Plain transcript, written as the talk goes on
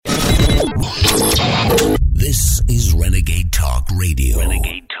Talk Radio.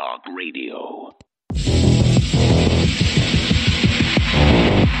 Renegade Talk Radio.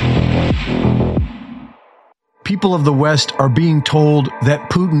 People of the West are being told that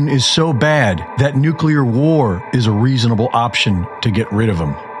Putin is so bad that nuclear war is a reasonable option to get rid of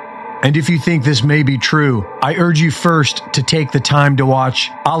him. And if you think this may be true, I urge you first to take the time to watch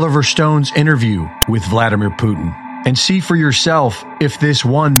Oliver Stone's interview with Vladimir Putin and see for yourself if this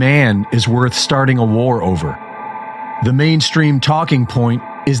one man is worth starting a war over. The mainstream talking point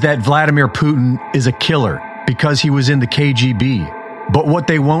is that Vladimir Putin is a killer because he was in the KGB. But what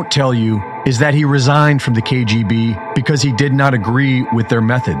they won't tell you is that he resigned from the KGB because he did not agree with their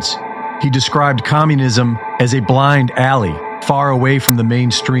methods. He described communism as a blind alley far away from the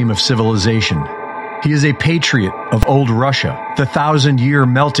mainstream of civilization. He is a patriot of old Russia, the 1,000-year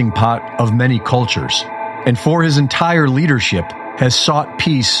melting pot of many cultures, and for his entire leadership has sought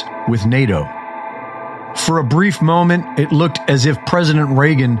peace with NATO. For a brief moment, it looked as if President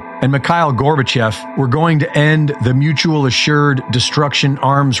Reagan and Mikhail Gorbachev were going to end the mutual assured destruction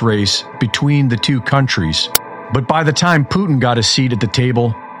arms race between the two countries. But by the time Putin got a seat at the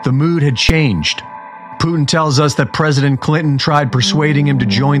table, the mood had changed. Putin tells us that President Clinton tried persuading him to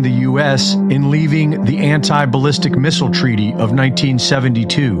join the U.S. in leaving the Anti-Ballistic Missile Treaty of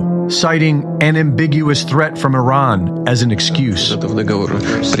 1972, citing an ambiguous threat from Iran as an excuse.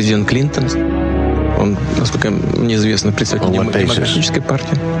 Президент Клинтон, он, насколько мне известно, представитель демократической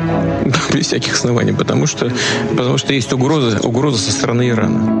партии, без всяких оснований, потому что есть угроза со стороны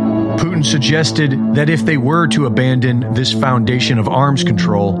Ирана. Putin suggested that if they were to abandon this foundation of arms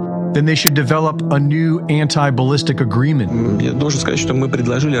control, then they should develop a new anti-ballistic agreement. Я должен сказать, что мы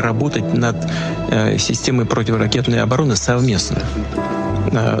предложили работать над системой противоракетной обороны совместно.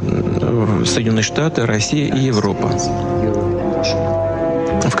 Соединенные Штаты, Россия и Европа.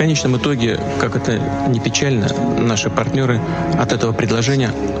 В конечном итоге, как это ни печально, наши партнеры от этого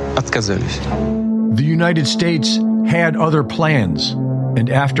предложения отказались. The United States had other plans, and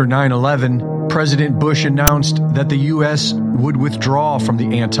after 9/11, President Bush announced that the U.S. would withdraw from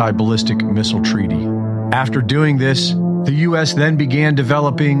the Anti-Ballistic Missile Treaty. After doing this, the U.S. then began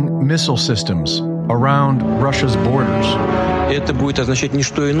developing missile systems around Russia's borders. Это будет означать не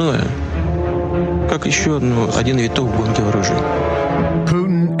что иное, как еще один виток гонки оружия.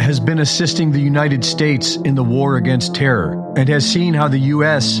 Putin has been assisting the United States in the war against terror and has seen how the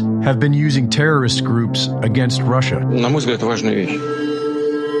U.S. have been using terrorist groups against Russia. На мой взгляд, важная вещь.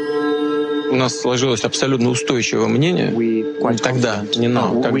 У нас сложилось абсолютно устойчивое мнение тогда, не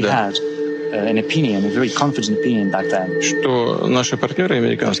нам, тогда, что наши партнеры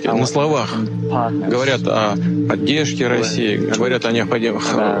американские на словах говорят о поддержке России, говорят о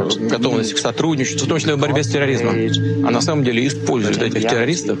готовности к сотрудничеству, в том числе в борьбе с терроризмом, а на самом деле используют этих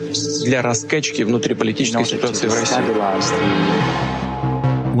террористов для раскачки внутриполитической ситуации в России.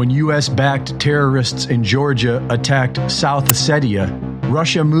 When U.S.-backed terrorists in Georgia attacked South Ossetia,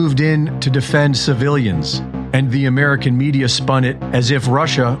 Russia moved in to defend civilians, and the American media spun it as if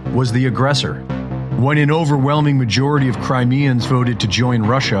Russia was the aggressor. When an overwhelming majority of Crimeans voted to join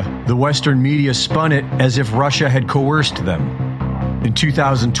Russia, the Western media spun it as if Russia had coerced them. In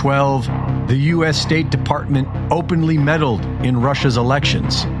 2012, the U.S. State Department openly meddled in Russia's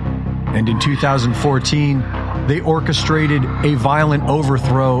elections. And in 2014, they orchestrated a violent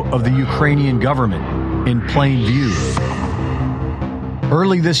overthrow of the Ukrainian government in plain view.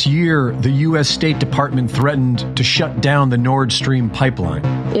 Early this year, the U.S. State Department threatened to shut down the Nord Stream pipeline.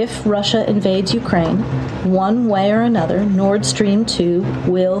 If Russia invades Ukraine, one way or another, Nord Stream 2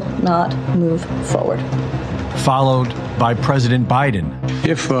 will not move forward. Followed by President Biden.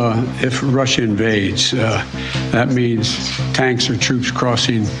 If Russia invades, that means tanks or troops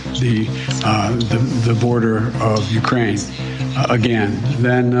crossing the border of Ukraine again.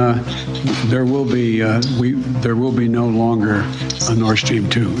 Then there will be no longer a Nord Stream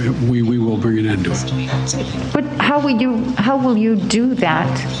 2. We will bring an end to it. But how will you do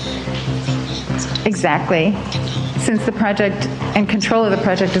that exactly? Since the project and control of the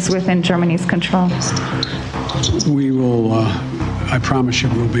project is within Germany's control. We will, I promise you,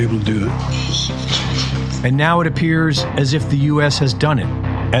 we'll be able to do it. And now it appears as if the U.S. has done it,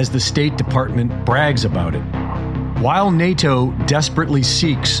 as the State Department brags about it. While NATO desperately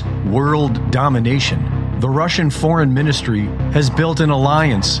seeks world domination, the Russian Foreign Ministry has built an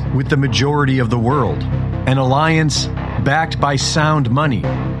alliance with the majority of the world, an alliance backed by sound money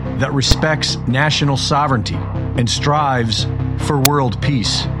that respects national sovereignty and strives for world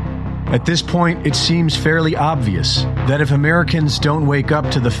peace. At this point, it seems fairly obvious that if Americans don't wake up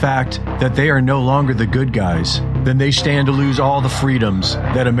to the fact that they are no longer the good guys, then they stand to lose all the freedoms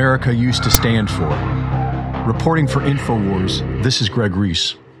that America used to stand for. Reporting for InfoWars, this is Greg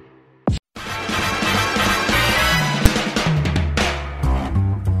Reese.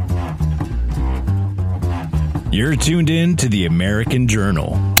 You're tuned in to the American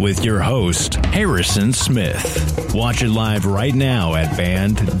Journal with your host, Harrison Smith. Watch it live right now at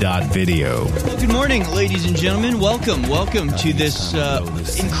band.video. Well, good morning, ladies and gentlemen. Welcome to this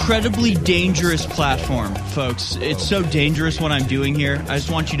incredibly dangerous platform, folks. It's so dangerous what I'm doing here. I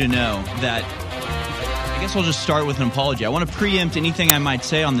just want you to know that I guess I'll just start with an apology. I want to preempt anything I might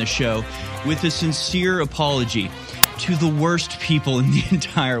say on this show with a sincere apology to the worst people in the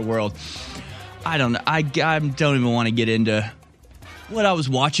entire world. I don't know. I don't even want to get into what I was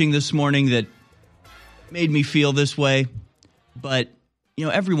watching this morning that made me feel this way. But, you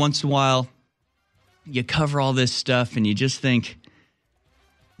know, every once in a while, you cover all this stuff and you just think,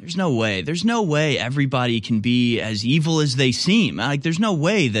 there's no way. There's no way everybody can be as evil as they seem. Like, there's no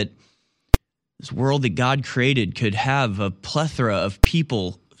way that this world that God created could have a plethora of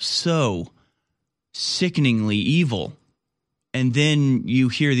people so sickeningly evil. And then you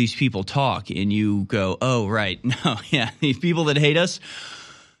hear these people talk and you go, oh, right. No, yeah. These people that hate us,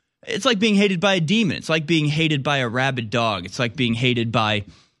 it's like being hated by a demon. It's like being hated by a rabid dog. It's like being hated by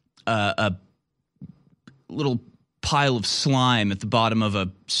a little pile of slime at the bottom of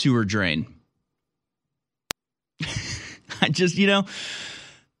a sewer drain.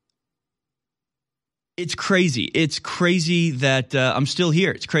 It's crazy. It's crazy that I'm still here.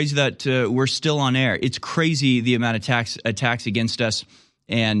 It's crazy that we're still on air. It's crazy the amount of attacks against us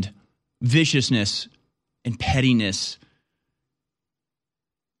and viciousness and pettiness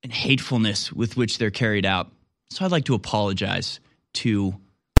and hatefulness with which they're carried out. So I'd like to apologize to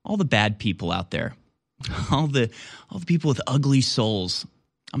all the bad people out there, all the people with ugly souls.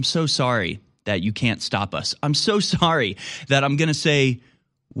 I'm so sorry that you can't stop us. I'm so sorry that I'm going to say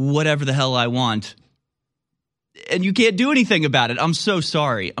whatever the hell I want and you can't do anything about it. I'm so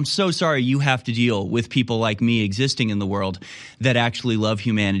sorry. I'm so sorry you have to deal with people like me existing in the world that actually love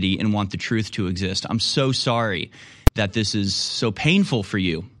humanity and want the truth to exist. I'm so sorry that this is so painful for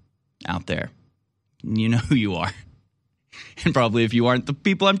you out there. You know who you are. And probably if you aren't the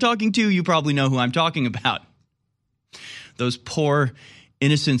people I'm talking to, you probably know who I'm talking about. Those poor,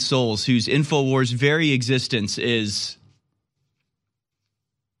 innocent souls whose InfoWars' very existence is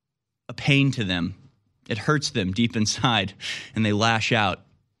a pain to them. It hurts them deep inside, and they lash out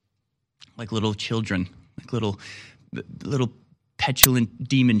like little children, like little petulant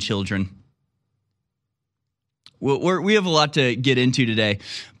demon children. We have a lot to get into today,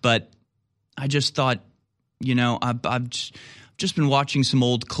 but I just thought, you know, I've just been watching some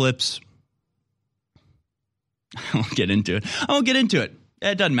old clips. I won't get into it.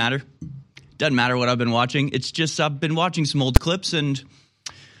 It doesn't matter. It doesn't matter what I've been watching. It's just I've been watching some old clips, and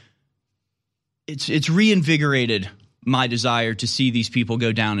it's reinvigorated my desire to see these people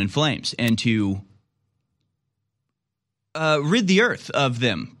go down in flames and to rid the earth of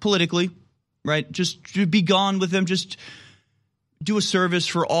them politically, right? Just to be gone with them, just do a service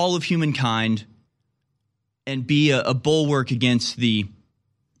for all of humankind and be a bulwark against the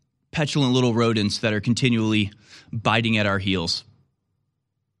petulant little rodents that are continually biting at our heels.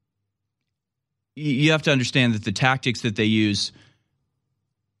 You have to understand that the tactics that they use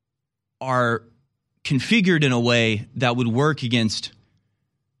are configured in a way that would work against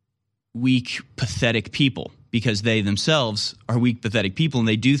weak, pathetic people because they themselves are weak, pathetic people, and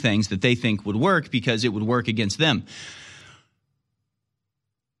they do things that they think would work because it would work against them.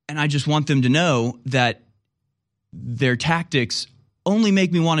 And I just want them to know that their tactics only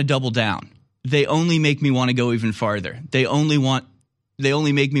make me want to double down. They only make me want to go even farther. They only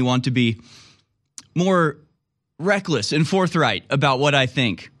make me want to be more reckless and forthright about what I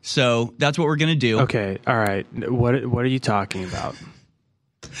think. So that's what we're going to do. Okay. All right. What are you talking about?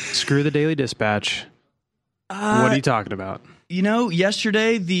 Screw the Daily Dispatch. What are you talking about? You know,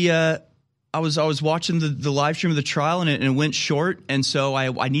 yesterday I was watching the live stream of the trial and it went short, and so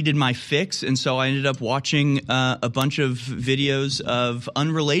I needed my fix, and so I ended up watching a bunch of videos of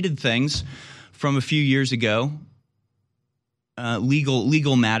unrelated things from a few years ago.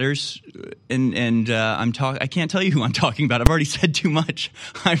 Legal matters, and I can't tell you who I'm talking about. I've already said too much.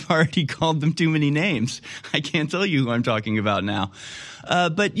 I've already called them too many names. I can't tell you who I'm talking about now.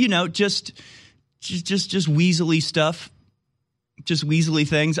 But you know, just weaselly stuff, just weaselly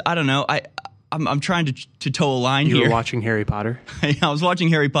things. I don't know. I'm trying to toe a line here. You were watching Harry Potter? I was watching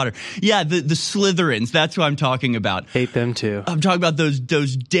Harry Potter. Yeah, the Slytherins. That's what I'm talking about. Hate them too. I'm talking about those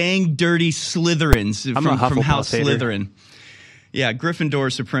dang dirty Slytherins from House Slytherin. Yeah,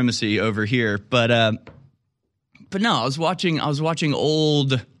 Gryffindor supremacy over here. But no, I was watching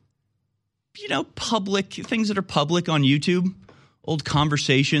old public things that are public on YouTube, old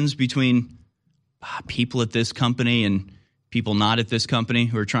conversations between people at this company and people not at this company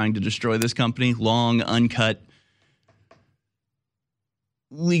who are trying to destroy this company, long, uncut,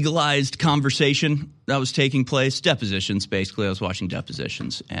 legalized conversation that was taking place, depositions, basically. I was watching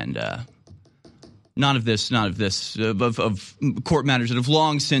depositions, and none of this of court matters that have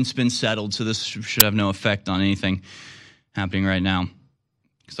long since been settled, so this should have no effect on anything happening right now.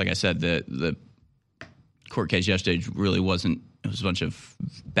 Because like I said, the court case yesterday really wasn't, it was a bunch of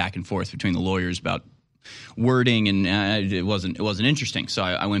back and forth between the lawyers about wording, and it wasn't interesting. So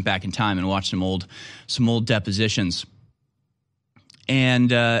I went back in time and watched some old depositions. And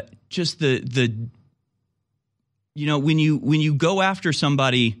just when you go after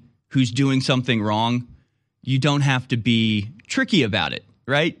somebody who's doing something wrong, you don't have to be tricky about it,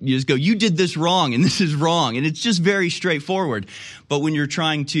 right? You just go, you did this wrong and this is wrong. And it's just very straightforward. But when you're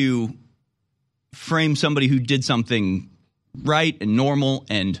trying to frame somebody who did something right and normal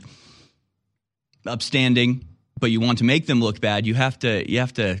and upstanding, but you want to make them look bad, you have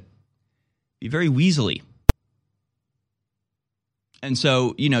to be very weaselly. And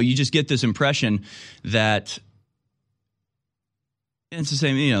so, you just get this impression that it's the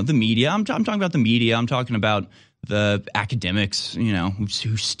same, the media. I'm talking about the media. I'm talking about the academics,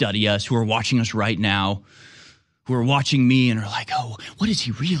 who study us, who are watching us right now, who are watching me and are like, oh, what is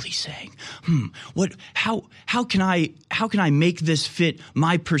he really saying? How can I make this fit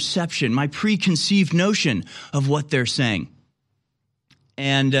my perception, my preconceived notion of what they're saying?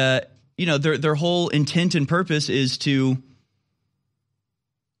 And, their whole intent and purpose is to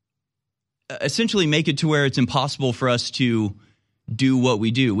essentially make it to where it's impossible for us to do what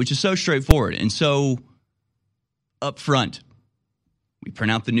we do, which is so straightforward and so upfront. We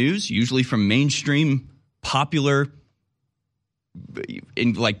print out the news, usually from mainstream, popular,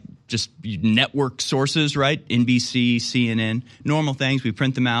 in just network sources, right? NBC, CNN, normal things. We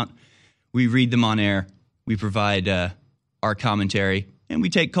print them out. We read them on air. We provide our commentary, and we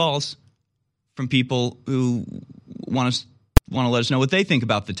take calls from people who want to let us know what they think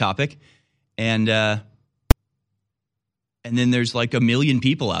about the topic. And then there's like 1 million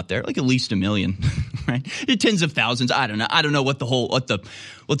people out there, like at least 1 million, right? Tens of thousands. I don't know. I don't know what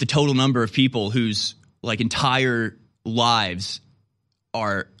the total number of people whose entire lives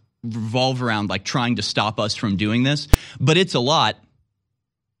revolve around trying to stop us from doing this, but it's a lot.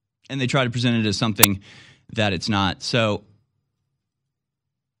 And they try to present it as something that it's not. So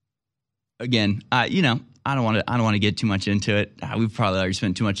again, I don't want to get too much into it. We've probably already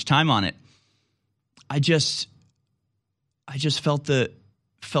spent too much time on it. I just felt the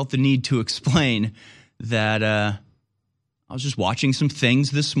need to explain that I was just watching some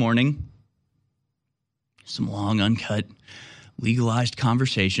things this morning, some long, uncut, legalized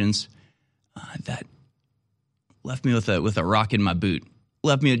conversations that left me with a rock in my boot.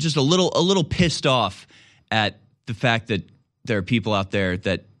 Left me just a little pissed off at the fact that there are people out there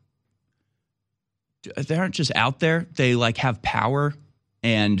that they aren't just out there. They have power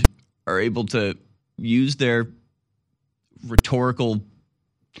and are able to use their rhetorical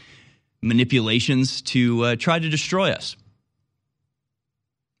manipulations to try to destroy us.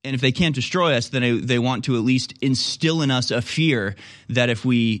 And if they can't destroy us, then they want to at least instill in us a fear that if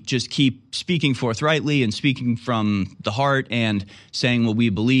we just keep speaking forthrightly and speaking from the heart and saying what we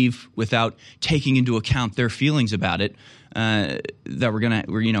believe without taking into account their feelings about it, that we're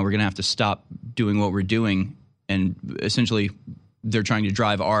gonna have to stop doing what we're doing. And essentially, they're trying to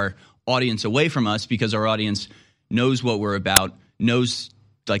drive our audience away from us because our audience knows what we're about, knows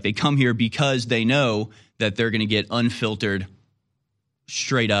they come here because they know that they're going to get unfiltered,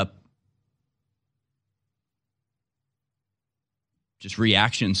 straight up just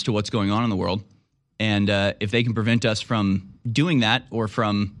reactions to what's going on in the world. And if they can prevent us from doing that, or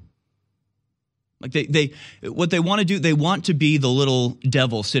from what they want to do, they want to be the little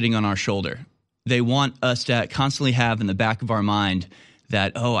devil sitting on our shoulder. They want us to constantly have in the back of our mind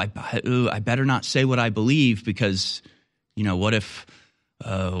that, I better not say what I believe because, what if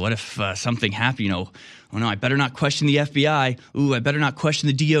something happened? Oh no, I better not question the FBI. I better not question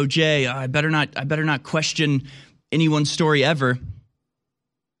the DOJ. I better not question anyone's story ever.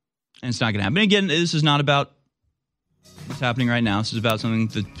 And it's not going to happen. Again, this is not about what's happening right now. This is about something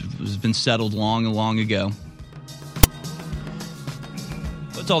that has been settled long and long ago.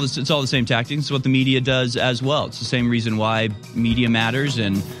 It's all the same tactics. It's what the media does as well. It's the same reason why Media Matters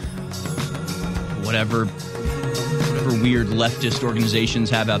and whatever weird leftist organizations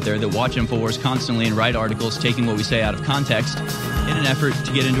have out there that watch InfoWars constantly and write articles taking what we say out of context in an effort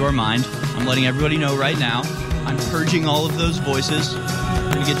to get into our mind. I'm letting everybody know right now, I'm purging all of those voices.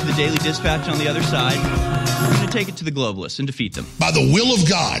 We're going to get to the Daily Dispatch on the other side. We're going to take it to the globalists and defeat them. By the will of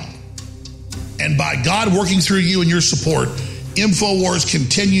God and by God working through you and your support, InfoWars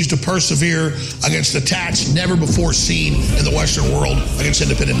continues to persevere against attacks never before seen in the Western world against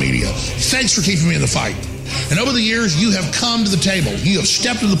independent media. Thanks for keeping me in the fight. And over the years, you have come to the table. You have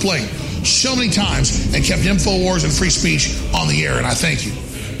stepped to the plate so many times and kept InfoWars and free speech on the air, and I thank you.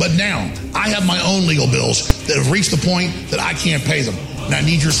 But now, I have my own legal bills that have reached the point that I can't pay them, and I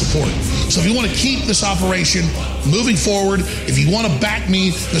need your support. So if you want to keep this operation moving forward, if you want to back me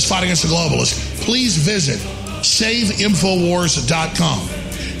in this fight against the globalists, please visit SaveInfoWars.com.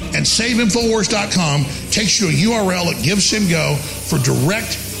 And SaveInfoWars.com takes you to a URL at GiveSendGo for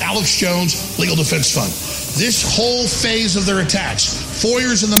direct Alex Jones Legal Defense Fund. This whole phase of their attacks, 4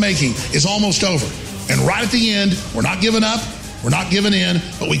 years in the making, is almost over. And right at the end, we're not giving up, we're not giving in,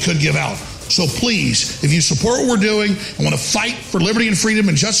 but we could give out. So please, if you support what we're doing and want to fight for liberty and freedom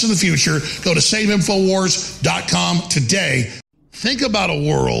and justice in the future, go to SaveInfoWars.com today. Think about a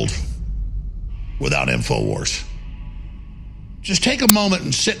world without InfoWars. Just take a moment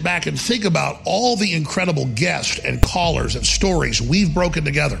and sit back and think about all the incredible guests and callers and stories we've broken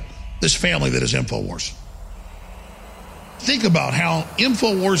together, this family that is InfoWars. Think about how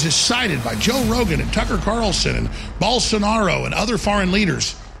InfoWars is cited by Joe Rogan and Tucker Carlson and Bolsonaro and other foreign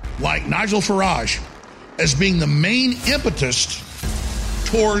leaders like Nigel Farage as being the main impetus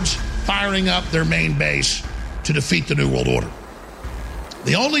towards firing up their main base to defeat the New World Order.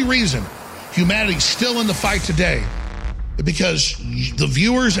 The only reason humanity's still in the fight today is because the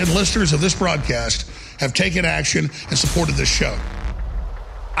viewers and listeners of this broadcast have taken action and supported this show.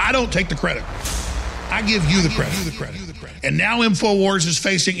 I don't take the credit. I give you the credit. And now InfoWars is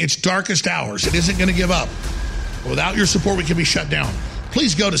facing its darkest hours. It isn't going to give up. Without your support, we can be shut down.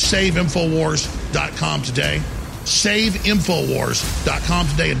 Please go to SaveInfoWars.com today. SaveInfoWars.com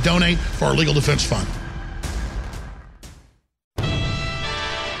today and donate for our legal defense fund.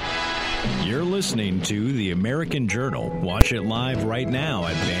 You're listening to The American Journal. Watch it live right now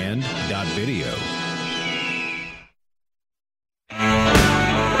at band.video.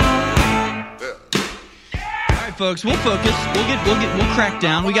 Folks, we'll focus. We'll crack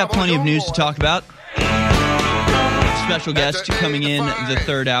down. We got plenty of news to talk about. Special guest coming in the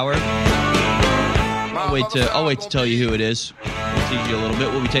third hour. I'll wait to tell you who it is. We'll tease you a little bit.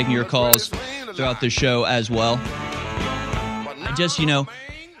 We'll be taking your calls throughout the show as well. Just, every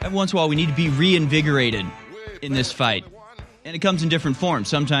once in a while we need to be reinvigorated in this fight. And it comes in different forms.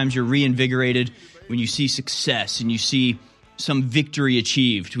 Sometimes you're reinvigorated when you see success and you see some victory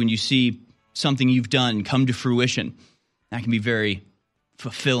achieved, when you see something you've done come to fruition. That can be very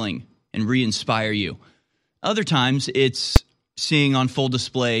fulfilling and re-inspire you. Other times, it's seeing on full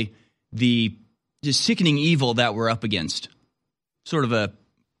display the sickening evil that we're up against. Sort of a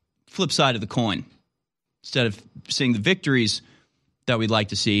flip side of the coin. Instead of seeing the victories that we'd like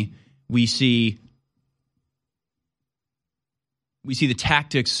to see, we see the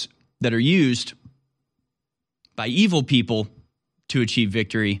tactics that are used by evil people to achieve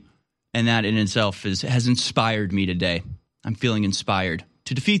victory. And that in itself has inspired me today. I'm feeling inspired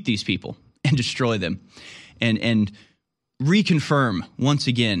to defeat these people and destroy them and reconfirm once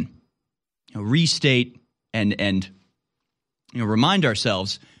again, restate and remind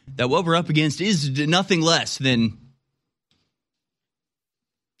ourselves that what we're up against is nothing less than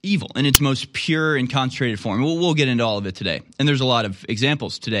evil in its most pure and concentrated form. We'll get into all of it today. And there's a lot of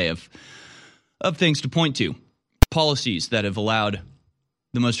examples today of things to point to, policies that have allowed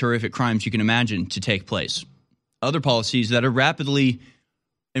the most horrific crimes you can imagine to take place. Other policies that are rapidly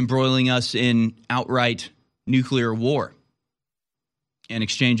embroiling us in outright nuclear war and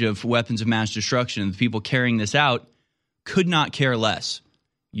exchange of weapons of mass destruction. The people carrying this out could not care less.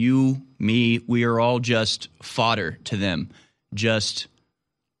 You, me, we are all just fodder to them, just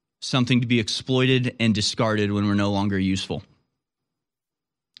something to be exploited and discarded when we're no longer useful.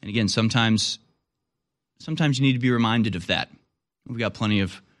 And again, sometimes you need to be reminded of that. We've got plenty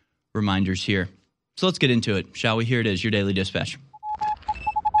of reminders here. So let's get into it, shall we? Here it is, your Daily Dispatch.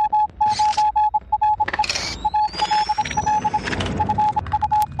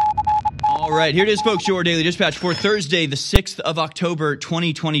 All right, here it is, folks, your Daily Dispatch for Thursday, the 6th of October,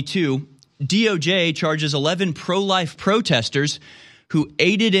 2022. DOJ charges 11 pro-life protesters who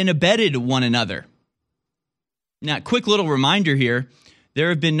aided and abetted one another. Now, quick little reminder here. There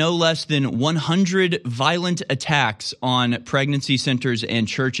have been no less than 100 violent attacks on pregnancy centers and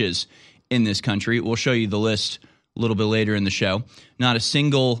churches in this country. We'll show you the list a little bit later in the show. Not a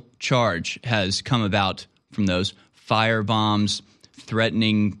single charge has come about from those. Firebombs,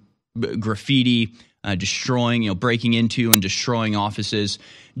 threatening graffiti, destroying, breaking into and destroying offices,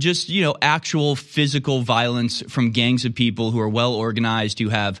 just, actual physical violence from gangs of people who are well organized, who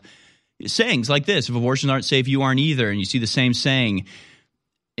have sayings like this: if abortions aren't safe, you aren't either. And you see the same saying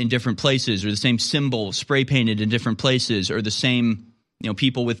in different places, or the same symbol spray painted in different places, or the same,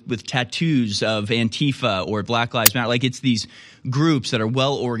 people with tattoos of Antifa or Black Lives Matter. Like, it's these groups that are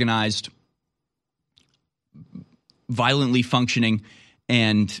well organized, violently functioning,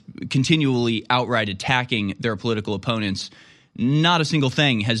 and continually outright attacking their political opponents. Not a single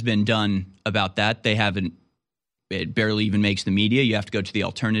thing has been done about that. They haven't. It barely even makes the media. You have to go to the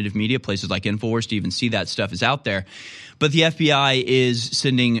alternative media, places like InfoWars, to even see that stuff is out there. But the FBI is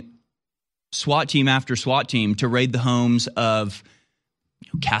sending SWAT team after SWAT team to raid the homes of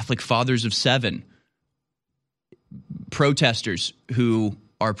Catholic fathers of seven, protesters who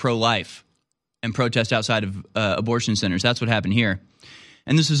are pro-life and protest outside of abortion centers. That's what happened here.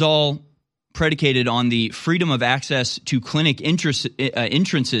 And this is all predicated on the Freedom of Access to Clinic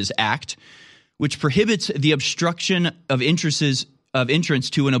Entrances Act, which prohibits the obstruction of entrance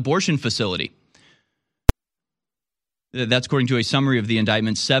to an abortion facility. That's according to a summary of the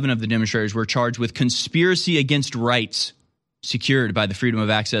indictment. 7 of the demonstrators were charged with conspiracy against rights secured by the Freedom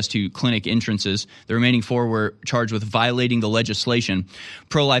of Access to Clinic Entrances. The remaining 4 were charged with violating the legislation.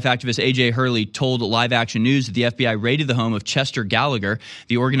 Pro-life activist A.J. Hurley told Live Action News that the FBI raided the home of Chester Gallagher,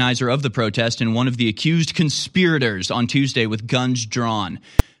 the organizer of the protest and one of the accused conspirators, on Tuesday with guns drawn.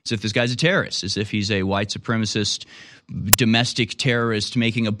 As if this guy's a terrorist, as if he's a white supremacist, domestic terrorist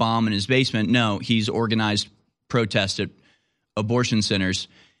making a bomb in his basement. No, he's organized protest at abortion centers.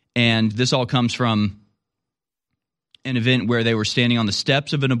 And this all comes from an event where they were standing on the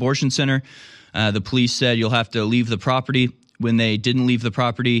steps of an abortion center. The police said you'll have to leave the property. When they didn't leave the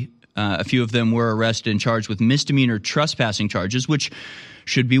property, a few of them were arrested and charged with misdemeanor trespassing charges, which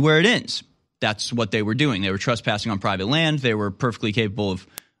should be where it ends. That's what they were doing. They were trespassing on private land. They were perfectly capable of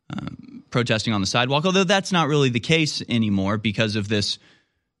protesting on the sidewalk, although that's not really the case anymore because of this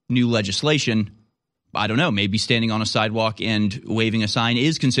new legislation. I don't know, maybe standing on a sidewalk and waving a sign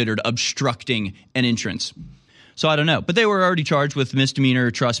is considered obstructing an entrance. So I don't know. But they were already charged with misdemeanor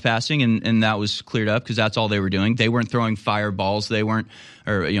trespassing, and that was cleared up because that's all they were doing. They weren't throwing fireballs. They weren't,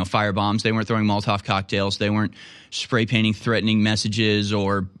 firebombs. They weren't throwing Molotov cocktails. They weren't spray painting threatening messages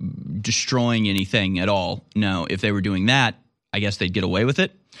or destroying anything at all. No, if they were doing that, I guess they'd get away with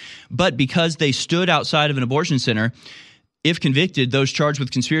it. But because they stood outside of an abortion center, if convicted, those charged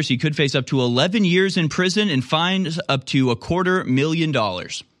with conspiracy could face up to 11 years in prison and fines up to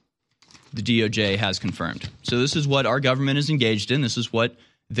 $250,000. The DOJ has confirmed. So this is what our government is engaged in. This is what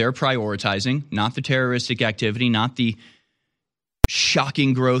they're prioritizing, not the terroristic activity, not the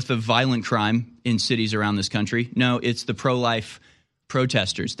shocking growth of violent crime in cities around this country. No, it's the pro-life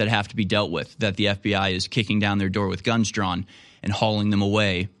protesters that have to be dealt with, that the FBI is kicking down their door with guns drawn and hauling them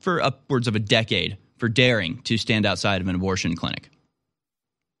away for upwards of a decade for daring to stand outside of an abortion clinic.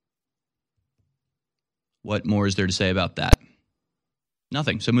 What more is there to say about that?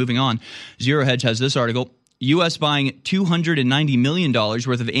 Nothing. So moving on, Zero Hedge has this article: U.S. buying $290 million worth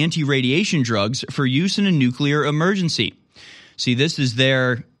of anti-radiation drugs for use in a nuclear emergency. See, this is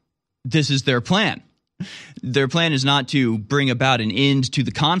their plan. Their plan is not to bring about an end to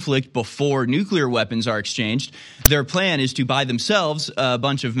the conflict before nuclear weapons are exchanged. Their plan is to buy themselves a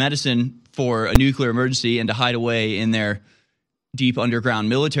bunch of medicine for a nuclear emergency and to hide away in their deep underground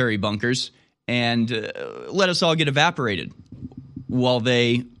military bunkers and let us all get evaporated while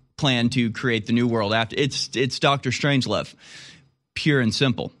they plan to create the new world after. It's Dr. Strangelove, pure and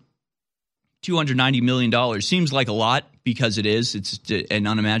simple. $290 million seems like a lot because it is. It's an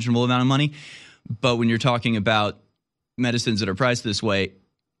unimaginable amount of money. But when you're talking about medicines that are priced this way,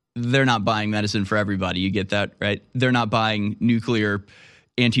 they're not buying medicine for everybody. You get that, right? They're not buying nuclear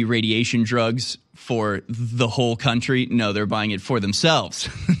anti-radiation drugs for the whole country. No, they're buying it for themselves.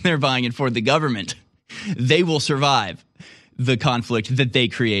 They're buying it for the government. They will survive the conflict that they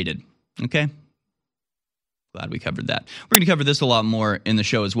created. Okay? Glad we covered that. We're going to cover this a lot more in the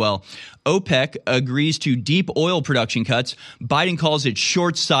show as well. OPEC agrees to deep oil production cuts. Biden calls it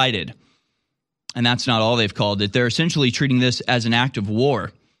short-sighted. And that's not all they've called it. They're essentially treating this as an act of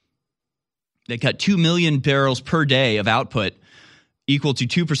war. They cut 2 million barrels per day of output, equal to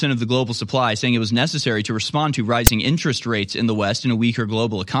 2% of the global supply, saying it was necessary to respond to rising interest rates in the West and a weaker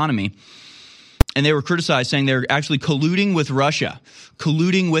global economy. And they were criticized, saying they're actually colluding with Russia,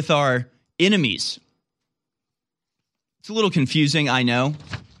 colluding with our enemies. It's a little confusing, I know.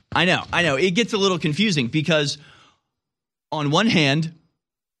 It gets a little confusing because on one hand,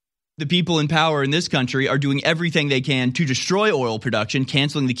 the people in power in this country are doing everything they can to destroy oil production,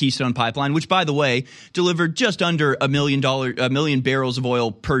 canceling the Keystone Pipeline, which, by the way, delivered just under a million barrels of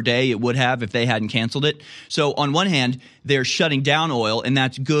oil per day it would have if they hadn't canceled it. So on one hand, they're shutting down oil, and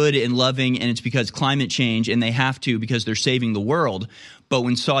that's good and loving, and it's because climate change, and they have to because they're saving the world. But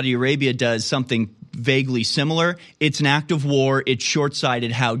when Saudi Arabia does something vaguely similar, it's an act of war. It's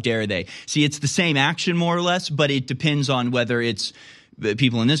short-sighted. How dare they? See, it's the same action more or less, but it depends on whether it's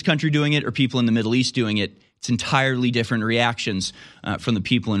people in this country doing it or people in the Middle East doing it. It's entirely different reactions from the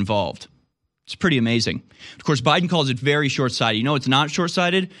people involved. It's pretty amazing. Of course, Biden calls it very short-sighted. You know it's not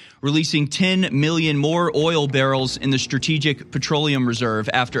short-sighted? Releasing 10 million more oil barrels in the Strategic Petroleum Reserve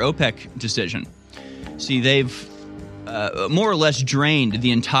after OPEC decision. See, they've more or less drained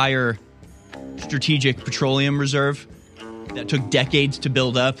the entire Strategic Petroleum Reserve that took decades to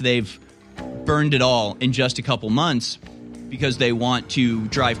build up. They've burned it all in just a couple months because they want to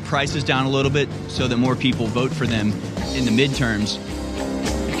drive prices down a little bit so that more people vote for them in the midterms,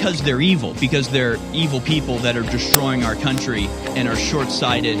 because they're evil people that are destroying our country and are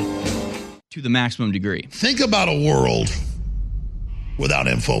short-sighted to the maximum degree. Think about a world without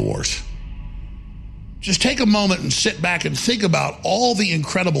InfoWars. Just take a moment and sit back and think about all the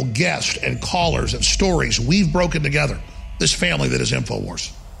incredible guests and callers and stories we've broken together, this family that is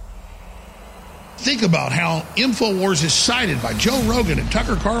InfoWars. Think about how InfoWars is cited by Joe Rogan and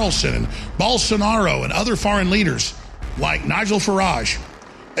Tucker Carlson and Bolsonaro and other foreign leaders like Nigel Farage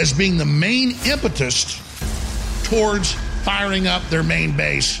as being the main impetus towards firing up their main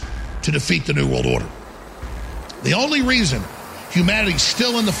base to defeat the New World Order. The only reason humanity's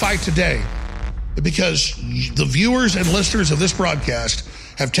still in the fight today is because the viewers and listeners of this broadcast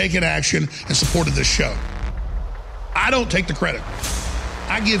have taken action and supported this show. I don't take the credit.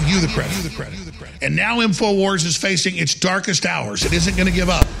 I give you the credit. And now InfoWars is facing its darkest hours. It isn't going to give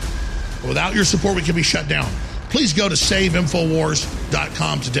up. Without your support, we can be shut down. Please go to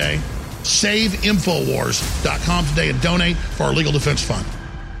SaveInfoWars.com today. SaveInfoWars.com today and donate for our legal defense fund.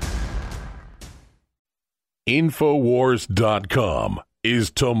 Infowars.com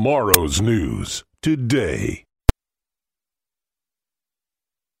is tomorrow's news today.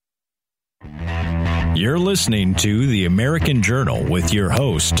 You're listening to The American Journal with your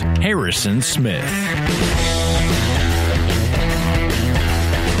host, Harrison Smith.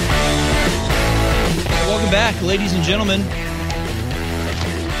 Welcome back, ladies and gentlemen.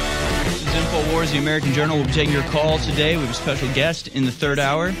 This is InfoWars, The American Journal. We'll be taking your calls today. We have a special guest in the third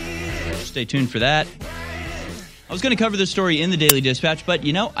hour. Stay tuned for that. I was going to cover this story in the Daily Dispatch, but,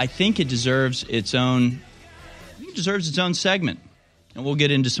 I think it deserves its own segment. And we'll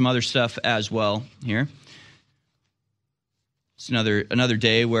get into some other stuff as well here. It's another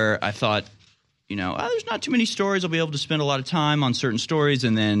day where I thought, there's not too many stories. I'll be able to spend a lot of time on certain stories.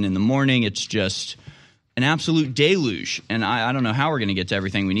 And then in the morning, it's just an absolute deluge. And I don't know how we're going to get to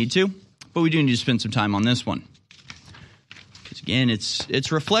everything we need to. But we do need to spend some time on this one. Because, again,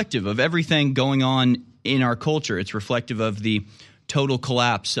 it's reflective of everything going on in our culture. It's reflective of the total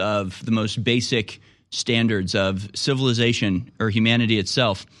collapse of the most basic standards of civilization or humanity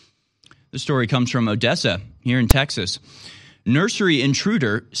itself. The story comes from Odessa here in Texas. Nursery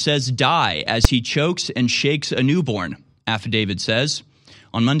intruder says die as he chokes and shakes a newborn, affidavit says.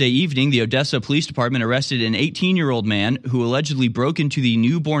 On Monday evening, the Odessa Police Department arrested an 18-year-old man who allegedly broke into the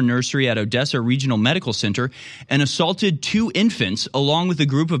newborn nursery at Odessa Regional Medical Center and assaulted 2 infants along with a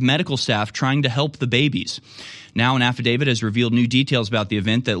group of medical staff trying to help the babies. Now an affidavit has revealed new details about the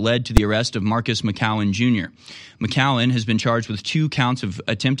event that led to the arrest of Marcus McCowan Jr. McCowan has been charged with 2 counts of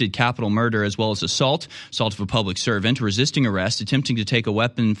attempted capital murder as well as assault of a public servant, resisting arrest, attempting to take a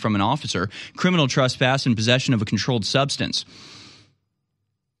weapon from an officer, criminal trespass, and possession of a controlled substance.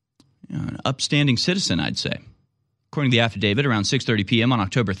 An upstanding citizen, I'd say. According to the affidavit, around 6:30 p.m. on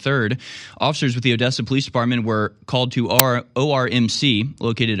October 3rd, officers with the Odessa Police Department were called to ORMC,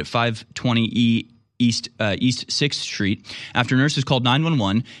 located at 520 East 6th Street, after nurses called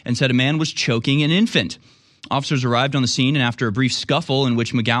 911 and said a man was choking an infant. Officers arrived on the scene and after a brief scuffle in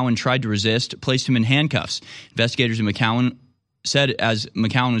which McGowan tried to resist, placed him in handcuffs. Investigators in McCowan said as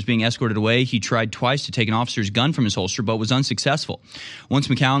McCowan was being escorted away, he tried twice to take an officer's gun from his holster, but was unsuccessful. Once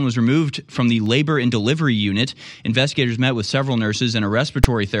McCowan was removed from the labor and delivery unit, investigators met with several nurses and a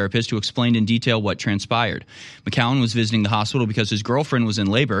respiratory therapist who explained in detail what transpired. McCowan was visiting the hospital because his girlfriend was in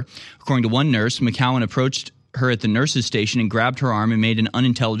labor. According to one nurse, McCowan approached her at the nurse's station and grabbed her arm and made an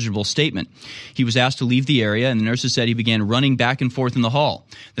unintelligible statement. He was asked to leave the area, and the nurses said he began running back and forth in the hall.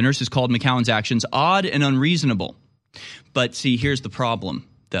 The nurses called McCowan's actions odd and unreasonable. But see, here's the problem,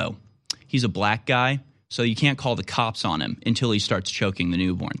 though. He's a black guy, So you can't call the cops on him until he starts choking the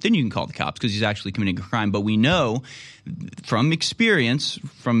newborn. Then you can call the cops because he's actually committing a crime. But we know from experience,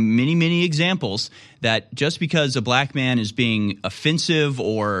 from many, many examples, that just because a black man is being offensive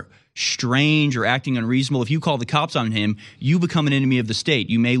or strange or acting unreasonable, if you call the cops on him, you become an enemy of the state.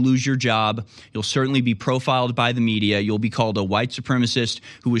 You may lose your job. You'll certainly be profiled by the media. You'll be called a white supremacist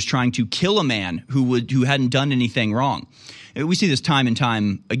who was trying to kill a man who hadn't done anything wrong. We see this time and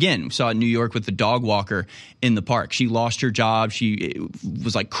time again. We saw it in New York with the dog walker in the park. She lost her job. She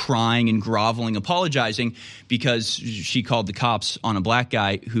was like crying and groveling, apologizing because she called the cops on a black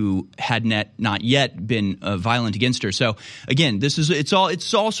guy who had not yet been violent against her. So again, it's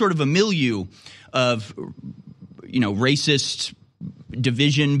all sort of a milieu of racist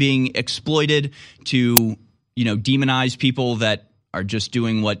division being exploited to demonize people that are just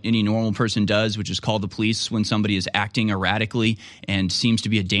doing what any normal person does, which is call the police when somebody is acting erratically and seems to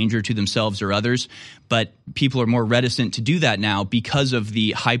be a danger to themselves or others. But people are more reticent to do that now because of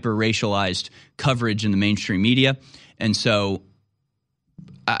the hyper-racialized coverage in the mainstream media. And so,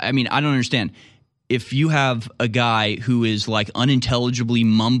 I mean, I don't understand. If you have a guy who is like unintelligibly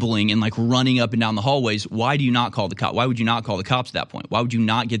mumbling and like running up and down the hallways, why do you not call the cop? Why would you not call the cops at that point? Why would you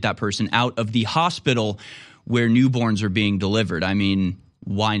not get that person out of the hospital where newborns are being delivered? I mean,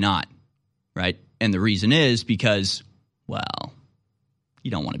 why not, right? And the reason is because, well,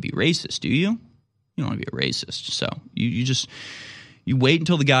 you don't want to be racist, do you? You don't want to be a racist. So you wait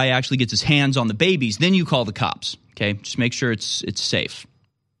until the guy actually gets his hands on the babies, then you call the cops, okay? Just make sure it's safe.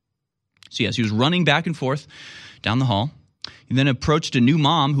 So yes, he was running back and forth down the hall. He then approached a new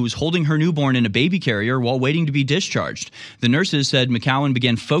mom who was holding her newborn in a baby carrier while waiting to be discharged. The nurses said McCowan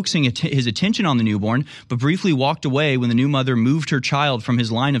began focusing his attention on the newborn, but briefly walked away when the new mother moved her child from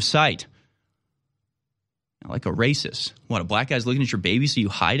his line of sight. Like a racist. What, a black guy's looking at your baby so you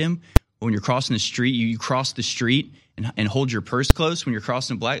hide him? Or when you're crossing the street, you cross the street and hold your purse close when you're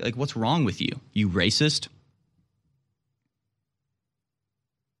crossing black? Like, what's wrong with you? You racist?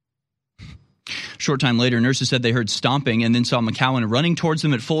 Short time later, nurses said they heard stomping and then saw McCowan running towards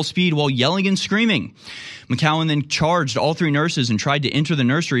them at full speed while yelling and screaming. McCowan then charged all three nurses and tried to enter the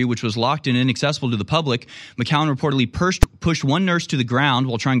nursery, which was locked and inaccessible to the public. McCowan reportedly pushed one nurse to the ground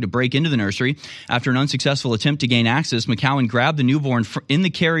while trying to break into the nursery. After an unsuccessful attempt to gain access, McCowan grabbed the newborn in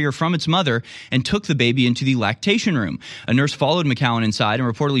the carrier from its mother and took the baby into the lactation room. A nurse followed McCowan inside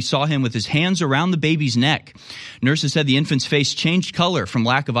and reportedly saw him with his hands around the baby's neck. Nurses said the infant's face changed color from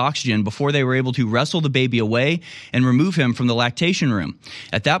lack of oxygen before they were able to wrestle the baby away and remove him from the lactation room.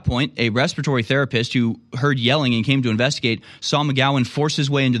 At that point, a respiratory therapist who heard yelling and came to investigate saw McGowan force his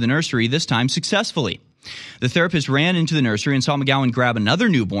way into the nursery, this time successfully. The therapist ran into the nursery and saw McGowan grab another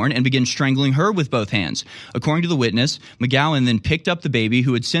newborn and begin strangling her with both hands. According to the witness, McGowan then picked up the baby,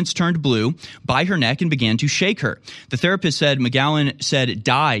 who had since turned blue, by her neck and began to shake her. The therapist said McGowan said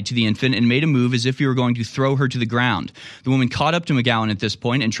 "die" to the infant and made a move as if he were going to throw her to the ground. The woman caught up to McGowan at this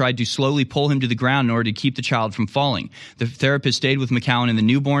point and tried to slowly pull him to the ground in order to keep the child from falling. The therapist stayed with McGowan and the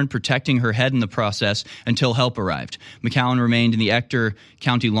newborn, protecting her head in the process until help arrived. McGowan remained in the Ector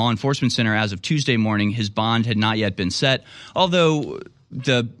County Law Enforcement Center as of Tuesday morning. His bond had not yet been set, although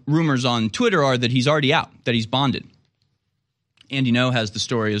the rumors on Twitter are that he's already out, that he's bonded. Andy No has the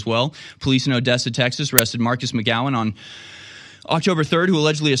story as well. Police in Odessa, Texas, arrested Marcus McGowan on October 3rd, who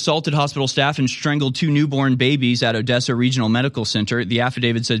allegedly assaulted hospital staff and strangled two newborn babies at Odessa Regional Medical Center. The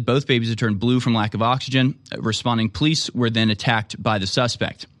affidavit said both babies had turned blue from lack of oxygen. Responding police were then attacked by the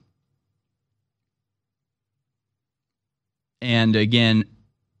suspect. And again,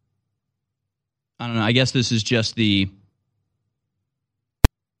 I don't know. I guess this is just the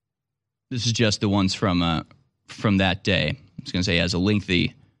ones from that day. I was going to say it has a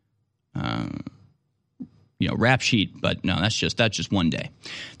lengthy, rap sheet, but no, that's just one day.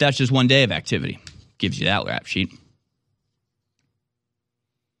 That's just one day of activity. Gives you that rap sheet.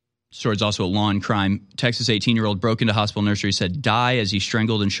 Story's also a lawn crime. Texas 18-year-old broke into hospital nursery, said "die" as he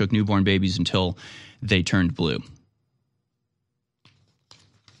strangled and shook newborn babies until they turned blue.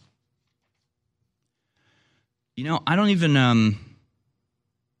 I don't even I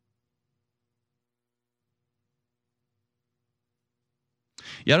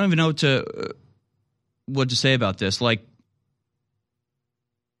don't even know what to say about this. Like,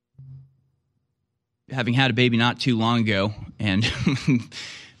 having had a baby not too long ago and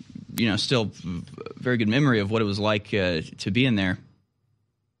still very good memory of what it was like to be in there.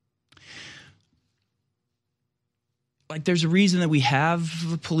 Like, there's a reason that we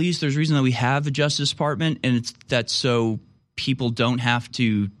have police, there's a reason that we have the Justice Department, and that's so people don't have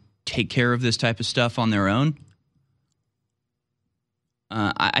to take care of this type of stuff on their own.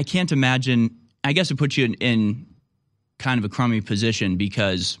 I can't imagine I guess it puts you in kind of a crummy position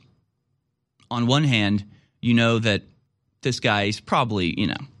because on one hand, you know that this guy's probably,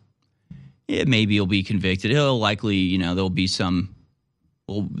 maybe he'll be convicted. He'll likely, there'll be some,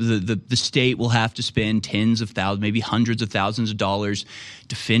 the state will have to spend tens of thousands, maybe hundreds of thousands of dollars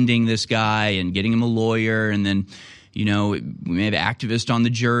defending this guy and getting him a lawyer. And then, we may have an activist on the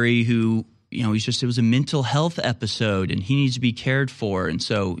jury who, it was a mental health episode and he needs to be cared for. And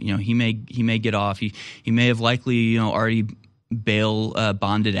so, he may get off. He may have likely, already bail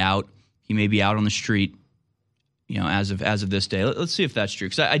bonded out. He may be out on the street, as of this day. Let's see if that's true.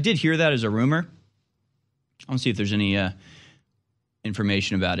 Because I did hear that as a rumor. I want to see if there's any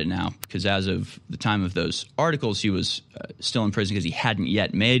information about it now. Because as of the time of those articles, he was still in prison because he hadn't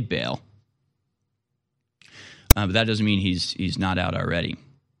yet made bail. But that doesn't mean he's not out already.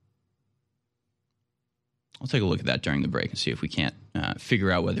 I'll take a look at that during the break and see if we can't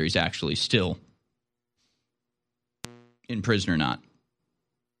figure out whether he's actually still in prison or not.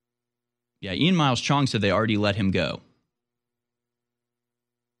 Yeah, Ian Miles Chong said they already let him go.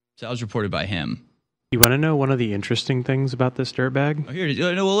 So that was reported by him. You want to know one of the interesting things about this dirtbag? Oh, here it is.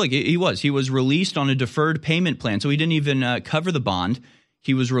 No, well, look, he was released on a deferred payment plan. So he didn't even cover the bond.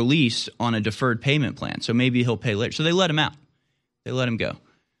 He was released on a deferred payment plan. So maybe he'll pay later. So they let him out. They let him go.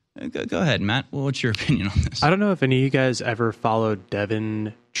 Go ahead, Matt. Well, what's your opinion on this? I don't know if any of you guys ever followed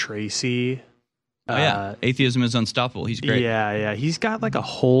Devin Tracy. Oh, yeah. Atheism is Unstoppable. He's great. Yeah. He's got like a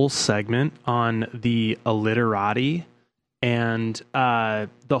whole segment on the illiterati. And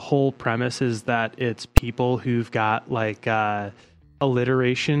the whole premise is that it's people who've got like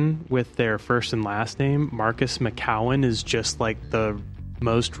alliteration with their first and last name. Marcus McCowan is just like the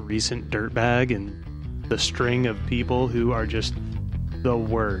most recent dirtbag in the string of people who are just the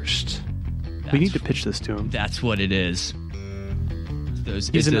worst. We need to pitch this to him. That's what it is.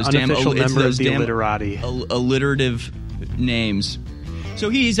 He's an unofficial member of the illiterati. Alliterative names. So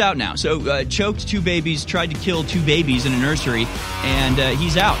he's out now. So choked two babies, tried to kill two babies in a nursery, and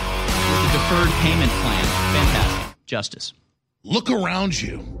he's out with a deferred payment plan. Fantastic. Justice. Look around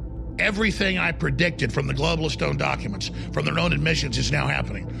you. Everything I predicted from the Globalist Stone documents, from their own admissions, is now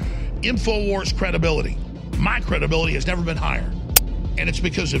happening. InfoWars credibility. My credibility has never been higher. And it's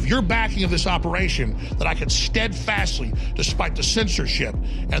because of your backing of this operation that I can steadfastly, despite the censorship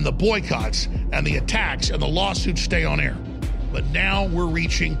and the boycotts and the attacks and the lawsuits, stay on air. But now we're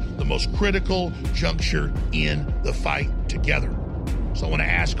reaching the most critical juncture in the fight together. So I want to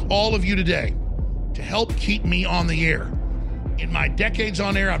ask all of you today to help keep me on the air. In my decades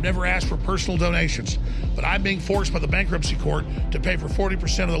on air, I've never asked for personal donations, but I'm being forced by the bankruptcy court to pay for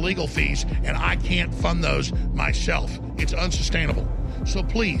 40% of the legal fees, and I can't fund those myself. It's unsustainable. So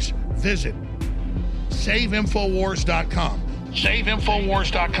please visit SaveInfoWars.com.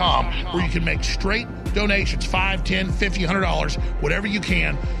 SaveInfoWars.com, where you can make straight donations, $5, $10, $50, $100, whatever you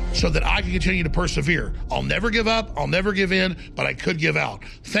can, so that I can continue to persevere. I'll never give up. I'll never give in, but I could give out.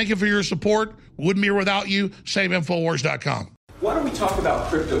 Thank you for your support. Wouldn't be here without you. SaveInfoWars.com. Why don't we talk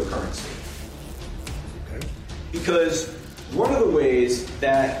about cryptocurrency? Okay. Because one of the ways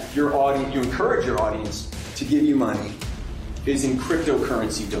that you encourage your audience to give you money is in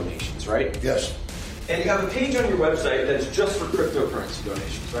cryptocurrency donations, right? Yes. And you have a page on your website that's just for cryptocurrency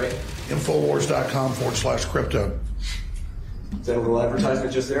donations, right? Infowars.com/crypto. Is that a little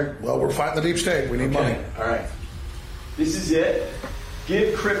advertisement just there? Well, we're fighting the deep state. We need money. All right. This is it.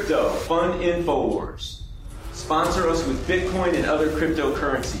 Give crypto. Fund Infowars. Sponsor us with Bitcoin and other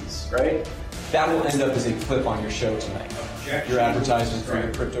cryptocurrencies, right? That will end up as a clip on your show tonight. Your advertisement for your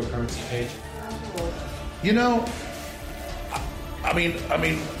cryptocurrency page. You know, I mean,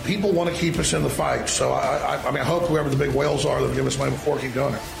 people want to keep us in the fight. So I hope whoever the big whales are, they'll give us money before keep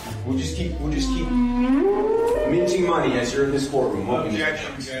doing it. We'll just keep minting money as you're in this courtroom.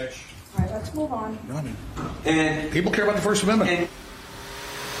 Objection. All right, let's move on. You know what I mean? And people care about the First Amendment.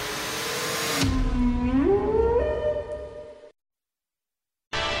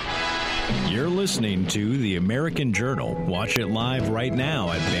 You're listening to The American Journal. Watch it live right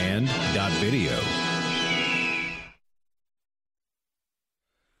now at band.video.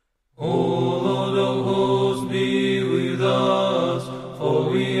 O Lord of hosts, be with us, for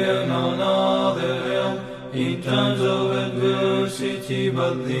we have none other help in times of adversity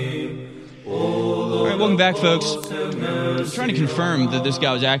but thee. All right, welcome back, folks. I'm trying to confirm that this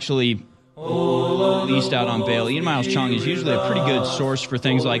guy was actually released out on bail. Ian Miles Chong is usually a pretty good source for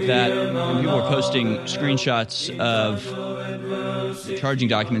things like that. And people are posting screenshots of the charging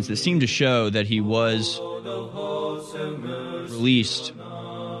documents that seem to show that he was released.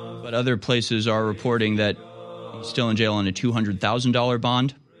 But other places are reporting that he's still in jail on a $200,000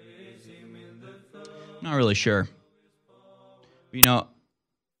 bond. Not really sure. You know,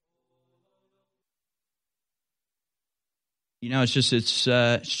 it's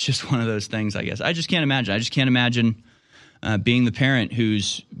just one of those things, I guess. I just can't imagine. I just can't imagine being the parent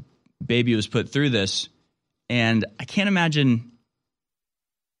whose baby was put through this. And I can't imagine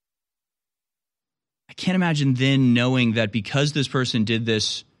then knowing that because this person did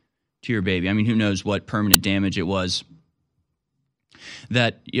this to your baby, I mean, who knows what permanent damage it was,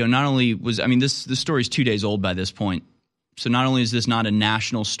 that, not only was, I mean, this story is 2 days old by this point. So not only is this not a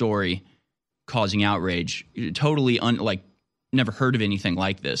national story causing outrage, totally never heard of anything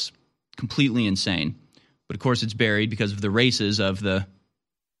like this, completely insane. But of course it's buried because of the races of the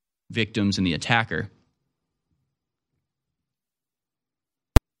victims and the attacker.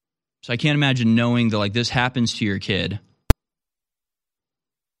 So I can't imagine knowing that this happens to your kid,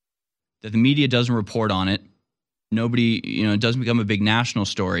 that the media doesn't report on it. Nobody, it doesn't become a big national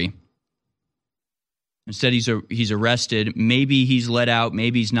story. Instead, he's arrested. Maybe he's let out.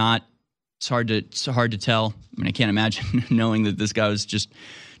 Maybe he's not. It's hard to tell. I mean, I can't imagine knowing that this guy was just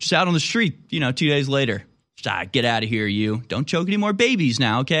out on the street, 2 days later. Just, get out of here, you. Don't choke any more babies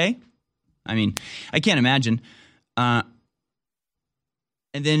now, okay? I mean, I can't imagine. And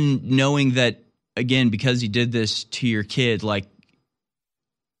then knowing that, again, because he did this to your kid,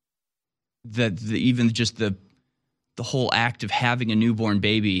 even just the whole act of having a newborn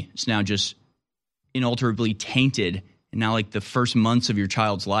baby is now just inalterably tainted. And now, the first months of your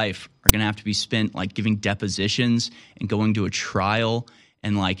child's life are going to have to be spent, giving depositions and going to a trial.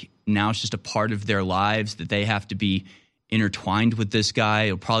 And, now it's just a part of their lives that they have to be intertwined with this guy.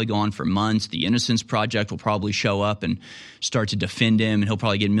 It'll probably go on for months. The Innocence Project will probably show up and start to defend him, and he'll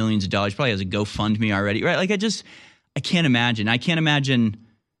probably get millions of dollars. He probably has a GoFundMe already, right? I can't imagine. I can't imagine,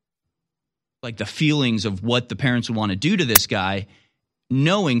 the feelings of what the parents would want to do to this guy,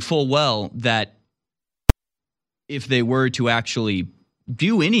 knowing full well that if they were to actually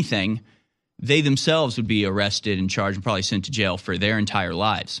do anything, they themselves would be arrested and charged and probably sent to jail for their entire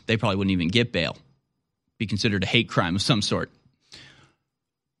lives. They probably wouldn't even get bail. Be considered a hate crime of some sort.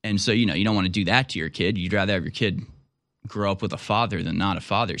 And so, you don't want to do that to your kid. You'd rather have your kid grow up with a father than not a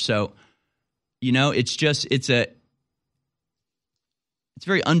father. So, it's a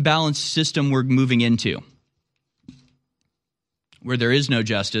very unbalanced system we're moving into, where there is no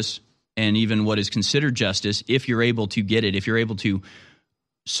justice. And even what is considered justice, if you're able to get it, if you're able to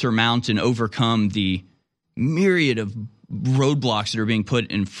surmount and overcome the myriad of roadblocks that are being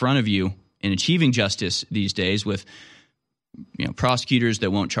put in front of you in achieving justice these days, with prosecutors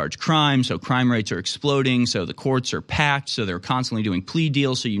that won't charge crime, so crime rates are exploding, so the courts are packed, so they're constantly doing plea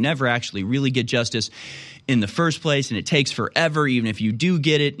deals, so you never actually really get justice in the first place, and it takes forever. Even if you do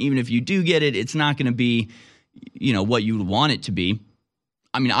get it, it's not going to be what you would want it to be.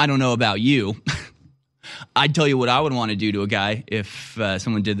 I mean, I don't know about you. I'd tell you what I would want to do to a guy if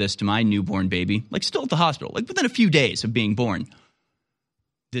someone did this to my newborn baby, still at the hospital, within a few days of being born.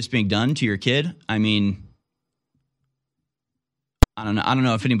 This being done to your kid, I mean, I don't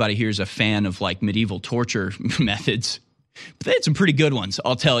know if anybody here is a fan of medieval torture methods, but they had some pretty good ones,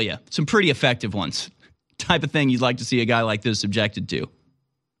 I'll tell you. Some pretty effective ones. Type of thing you'd like to see a guy like this subjected to.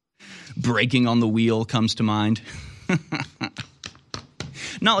 Breaking on the wheel comes to mind.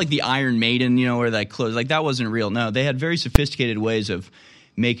 Not like the Iron Maiden, where that closed. That wasn't real. No, they had very sophisticated ways of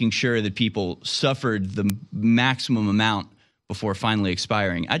making sure that people suffered the maximum amount before finally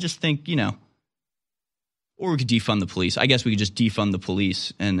expiring. I just think, or we could defund the police. I guess we could just defund the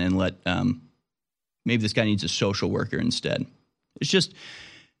police and let maybe this guy needs a social worker instead. It's just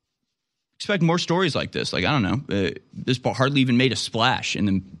expect more stories like this. I don't know. This hardly even made a splash,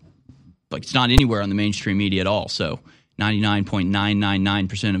 and it's not anywhere on the mainstream media at all. So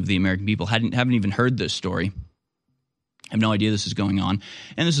 99.999% of the American people haven't even heard this story. Have no idea this is going on.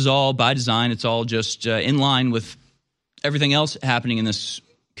 And this is all by design. It's all just in line with everything else happening in this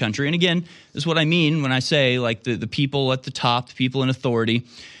country. And again, this is what I mean when I say the people at the top, the people in authority,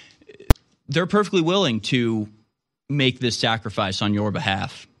 they're perfectly willing to make this sacrifice on your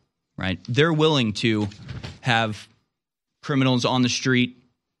behalf, right? They're willing to have criminals on the street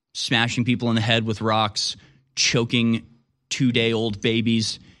smashing people in the head with rocks, choking 2-day-old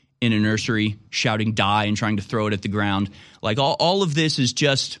babies in a nursery, shouting die and trying to throw it at the ground. All of this is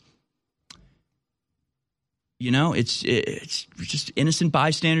just, it's just innocent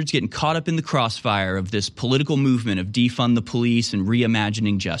bystanders getting caught up in the crossfire of this political movement of defund the police and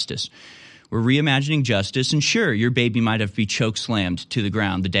reimagining justice. We're reimagining justice, and sure, your baby might have to be choke slammed to the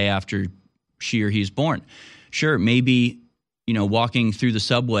ground the day after she or he is born. Sure, maybe, walking through the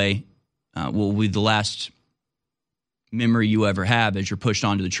subway will be the last memory you ever have as you're pushed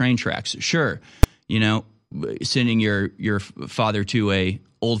onto the train tracks. Sure, sending your father to a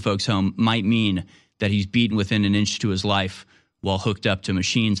old folks home might mean that he's beaten within an inch to his life while hooked up to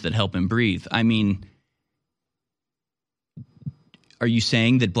machines that help him breathe. I mean, are you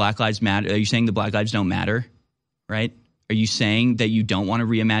saying that Black Lives matter? Are you saying that Black Lives don't matter, right? Are you saying that you don't want to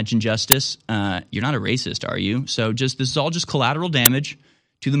reimagine justice? You're not a racist, are you? So this is all just collateral damage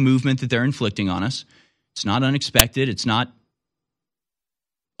to the movement that they're inflicting on us. It's not unexpected. It's not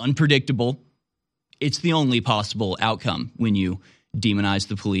unpredictable. It's the only possible outcome when you demonize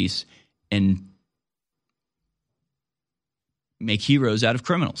the police and make heroes out of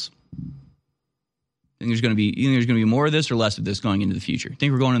criminals. Think there's going to be more of this or less of this going into the future?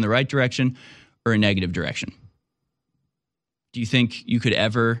 Think we're going in the right direction or a negative direction? Do you think you could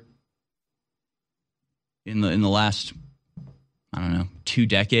ever, in the last, 2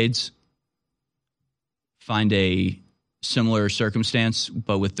 decades, find a similar circumstance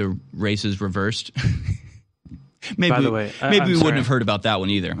but with the races reversed? Maybe, by the way, we wouldn't have heard about that one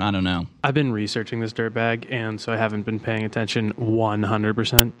either. I don't know. I've been researching this dirtbag, and so I haven't been paying attention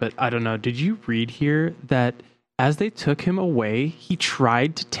 100%. But I don't know. Did you read here that as they took him away, he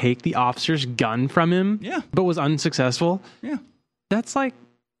tried to take the officer's gun from him, but was unsuccessful? Yeah. That's a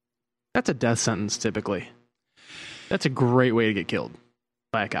death sentence typically. That's a great way to get killed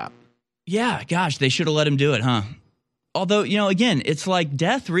by a cop. Yeah, gosh, they should have let him do it, huh? Although, again, it's like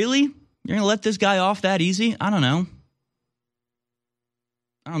death, really? You're going to let this guy off that easy? I don't know.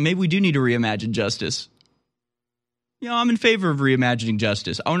 Maybe we do need to reimagine justice. I'm in favor of reimagining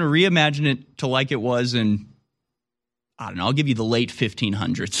justice. I want to reimagine it to like it was in, I don't know, I'll give you the late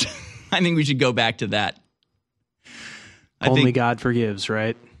 1500s. I think we should go back to that. Only God forgives,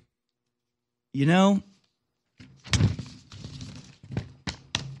 right?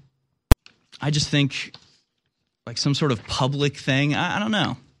 I just think like some sort of public thing. I don't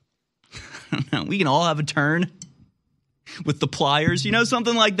know. We can all have a turn with the pliers,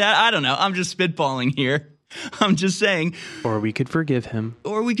 something like that. I don't know. I'm just spitballing here. I'm just saying. Or we could forgive him.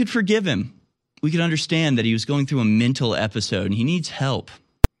 We could understand that he was going through a mental episode and he needs help.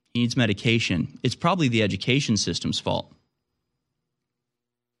 He needs medication. It's probably the education system's fault.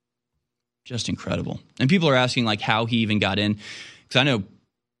 Just incredible. And people are asking like how he even got in. Because I know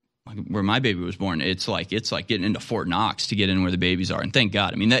where my baby was born, it's like getting into Fort Knox to get in where the babies are. And thank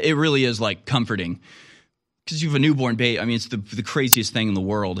God. I mean, it really is like comforting because you have a newborn baby. I mean, it's the craziest thing in the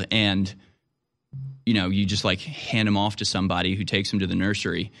world. And, you just like hand him off to somebody who takes him to the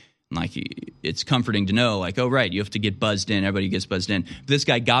nursery. And like, it's comforting to know like, oh, right, you have to get buzzed in. Everybody gets buzzed in. This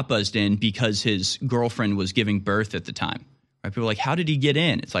guy got buzzed in because his girlfriend was giving birth at the time. Right? People are like, how did he get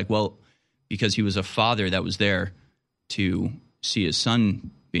in? It's like, well, because he was a father that was there to see his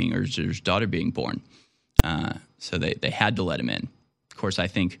son or his daughter being born. So they had to let him in. Of course, I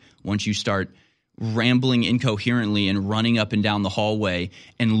think once you start rambling incoherently and running up and down the hallway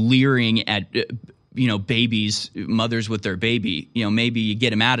and leering at, babies, mothers with their baby, maybe you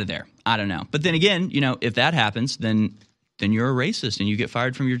get him out of there. I don't know. But then again, if that happens, then you're a racist and you get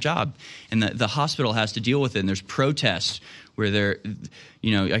fired from your job. And the hospital has to deal with it. And there's protests where they're,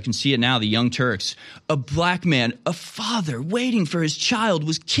 I can see it now, the Young Turks. A black man, a father waiting for his child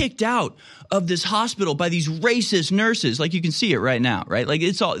was kicked out of this hospital by these racist nurses. Like you can see it right now, right? Like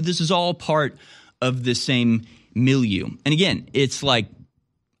this is all part of the same milieu. And again, it's like,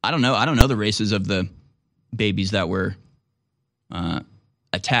 I don't know the races of the babies that were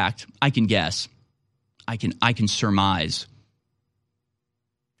attacked. I can guess. I can surmise,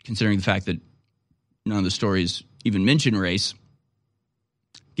 considering the fact that none of the stories even mention race,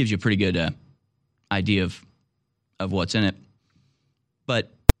 gives you a pretty good idea of what's in it.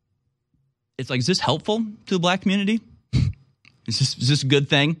 But it's like, is this helpful to the black community? Is this a good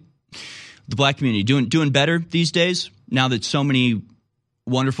thing? The black community doing better these days now that so many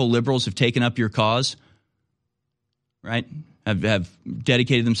wonderful liberals have taken up your cause, right? Have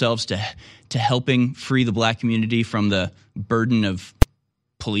dedicated themselves to helping free the black community from the burden of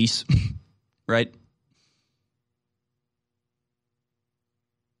police, right?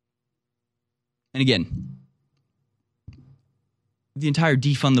 And again, the entire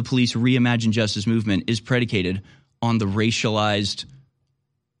defund the police, reimagine justice movement is predicated on the racialized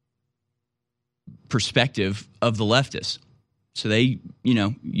perspective of the leftists. So they,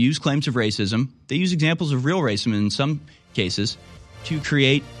 use claims of racism. They use examples of real racism in some cases to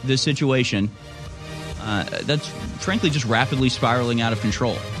create this situation that's frankly just rapidly spiraling out of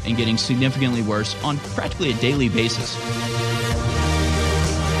control and getting significantly worse on practically a daily basis.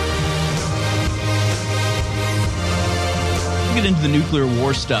 We'll get into the nuclear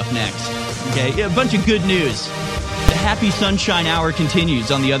war stuff next. Okay, a bunch of good news. The happy sunshine hour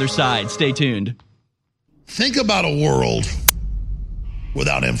continues on the other side. Stay tuned. Think about a world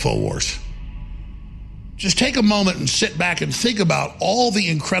without InfoWars. Just take a moment and sit back and think about all the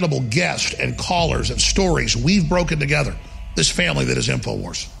incredible guests and callers and stories we've broken together, this family that is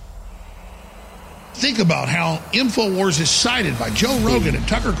InfoWars. Think about how InfoWars is cited by Joe Rogan and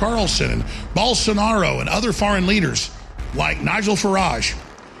Tucker Carlson and Bolsonaro and other foreign leaders like Nigel Farage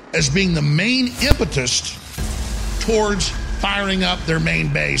as being the main impetus towards firing up their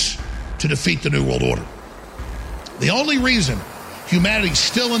main base to defeat the New World Order. The only reason humanity's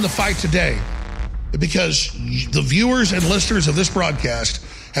still in the fight today is because the viewers and listeners of this broadcast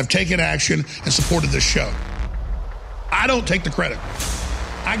have taken action and supported this show. I don't take the credit.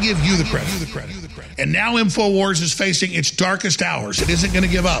 I give you the credit. And now InfoWars is facing its darkest hours. It isn't going to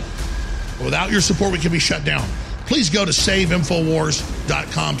give up. Without your support, we can be shut down. Please go to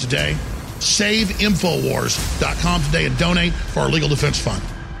SaveInfoWars.com today. SaveInfoWars.com today and donate for our legal defense fund.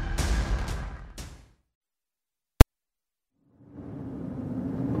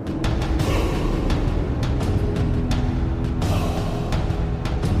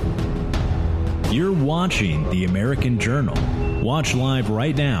 You're watching The American Journal. Watch live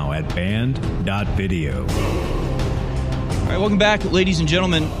right now at band.video. All right, welcome back, ladies and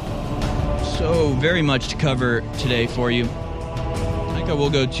gentlemen. So very much to cover today for you. I think I will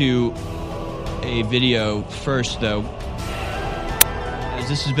go to a video first, though, as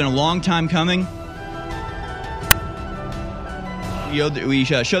this has been a long time coming. We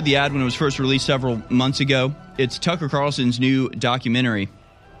showed the ad when it was first released several months ago. It's Tucker Carlson's new documentary.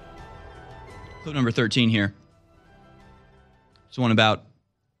 Clip number 13 here. It's one about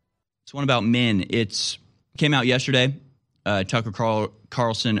men. It came out yesterday. Tucker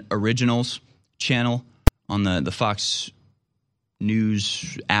Carlson Originals channel on the Fox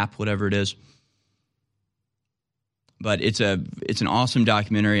News app, whatever it is. But it's an awesome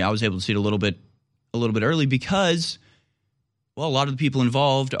documentary. I was able to see it a little bit early because, well, a lot of the people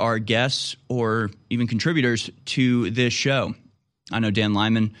involved are guests or even contributors to this show. I know Dan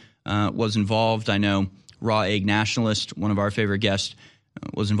Lyman was involved. I know Raw Egg Nationalist, one of our favorite guests,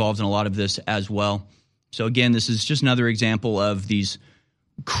 was involved in a lot of this as well. So again, this is just another example of these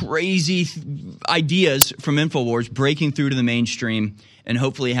crazy ideas from InfoWars breaking through to the mainstream and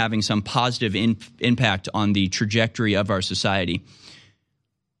hopefully having some positive impact on the trajectory of our society.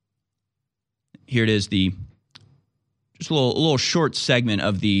 Here it is, just a little short segment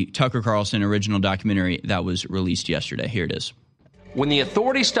of the Tucker Carlson original documentary that was released yesterday. Here it is. When the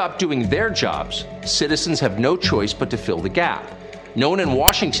authorities stop doing their jobs, citizens have no choice but to fill the gap. No one in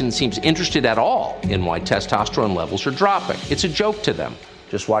Washington seems interested at all in why testosterone levels are dropping. It's a joke to them.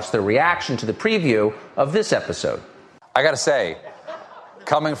 Just watch their reaction to the preview of this episode. I gotta say,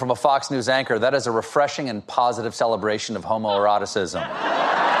 coming from a Fox News anchor, that is a refreshing and positive celebration of homoeroticism.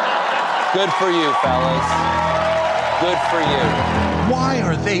 Good for you, fellas. Good for you. Why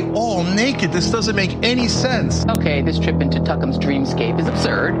are they all naked? This doesn't make any sense. Okay, this trip into Tuckham's dreamscape is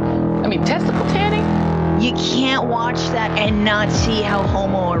absurd. I mean, testicle tanning? You can't watch that and not see how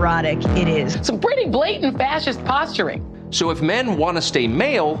homoerotic it is. Some pretty blatant fascist posturing. So if men want to stay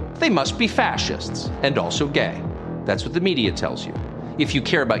male, they must be fascists and also gay. That's what the media tells you. If you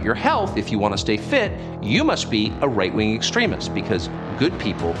care about your health, if you want to stay fit, you must be a right-wing extremist because good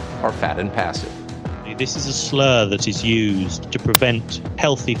people are fat and passive. This is a slur that is used to prevent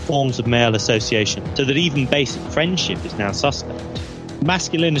healthy forms of male association, so that even basic friendship is now suspect.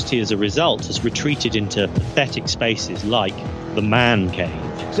 Masculinity, as a result, has retreated into pathetic spaces like the man cave.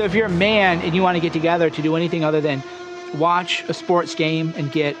 So if you're a man and you want to get together to do anything other than watch a sports game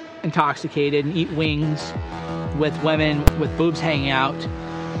and get intoxicated and eat wings with women with boobs hanging out,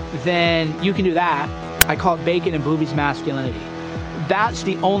 then you can do that. I call it bacon and boobies masculinity. That's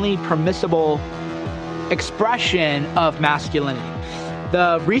the only permissible expression of masculinity.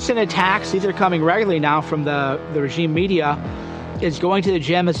 The recent attacks, these are coming regularly now from the regime media, is going to the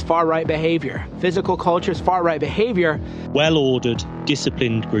gym as far-right behavior. Physical culture is far-right behavior. Well-ordered,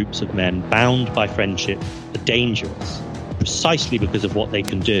 disciplined groups of men bound by friendship are dangerous, precisely because of what they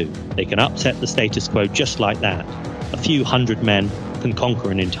can do. They can upset the status quo just like that. A few hundred men can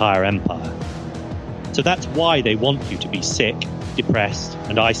conquer an entire empire. So that's why they want you to be sick, depressed,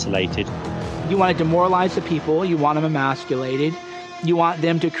 and isolated. You want to demoralize the people. You want them emasculated. You want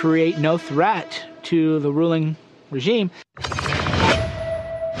them to create no threat to the ruling regime.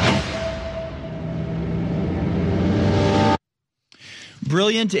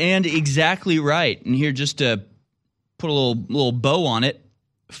 Brilliant and exactly right. And here, just to put a little bow on it,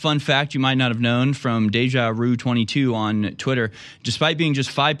 fun fact you might not have known from Deja Rue 22 on Twitter. Despite being just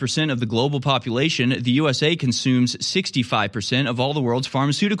 5% of the global population, the USA consumes 65% of all the world's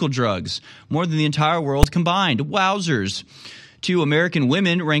pharmaceutical drugs, more than the entire world combined. Wowzers. 2 American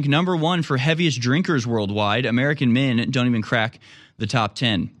women rank number 1 for heaviest drinkers worldwide. American men don't even crack the top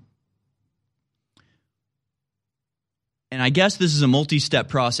 10. And I guess this is a multi-step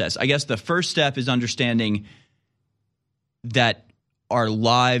process. I guess the first step is understanding that our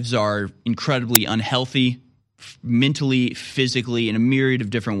lives are incredibly unhealthy, mentally, physically, in a myriad of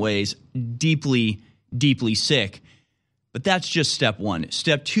different ways, deeply, deeply sick. But that's just step 1.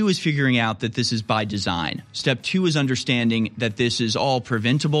 Step 2 is figuring out that this is by design. Step 2 is understanding that this is all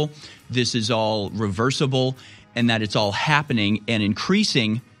preventable, this is all reversible, and that it's all happening and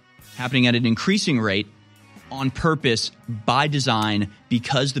happening at an increasing rate on purpose, by design,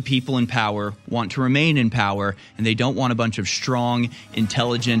 because the people in power want to remain in power, and they don't want a bunch of strong,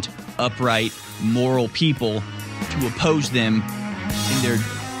 intelligent, upright, moral people to oppose them in their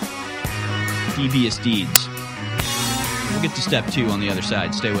devious deeds. We'll get to step 2 on the other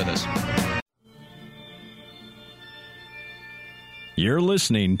side. Stay with us. You're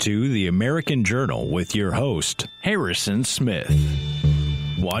listening to The American Journal with your host, Harrison Smith.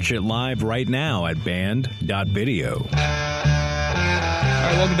 Watch it live right now at band.video. All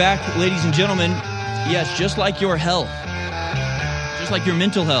right, welcome back, ladies and gentlemen. Yes, just like your health, just like your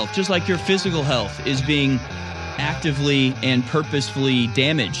mental health, just like your physical health is being actively and purposefully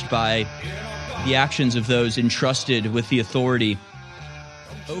damaged by the actions of those entrusted with the authority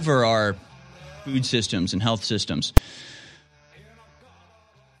over our food systems and health systems.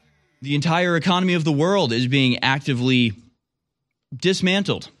 The entire economy of the world is being actively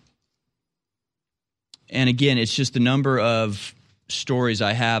dismantled. And again, it's just the number of stories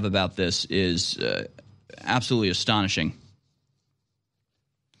I have about this is absolutely astonishing.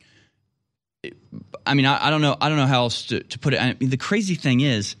 I mean, I don't know how else to put it. I mean, the crazy thing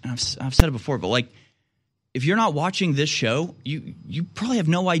is, and I've said it before, but like, if you're not watching this show, you probably have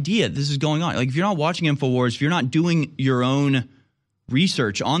no idea this is going on. Like, if you're not watching InfoWars, if you're not doing your own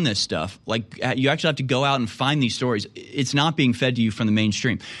research on this stuff, like, you actually have to go out and find these stories. It's not being fed to you from the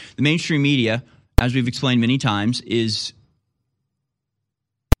mainstream. The mainstream media, as we've explained many times, is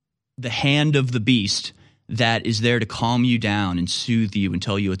the hand of the beast that is there to calm you down and soothe you and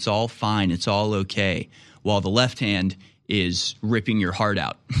tell you it's all fine, it's all okay, while the left hand is ripping your heart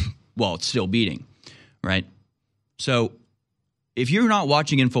out while it's still beating, right? So if you're not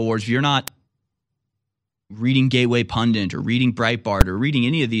watching InfoWars, if you're not reading Gateway Pundit or reading Breitbart or reading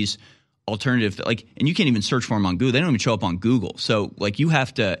any of these alternative, like, and you can't even search for them on Google. They don't even show up on Google. So, like, you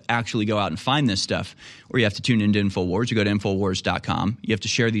have to actually go out and find this stuff, or you have to tune into InfoWars. You go to InfoWars.com. You have to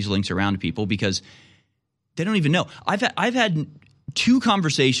share these links around to people because they don't even know. I've had 2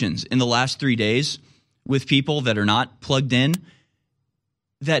 conversations in the last 3 days with people that are not plugged in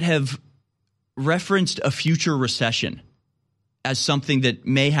that have referenced a future recession as something that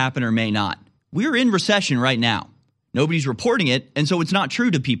may happen or may not. We're in recession right now. Nobody's reporting it, and so it's not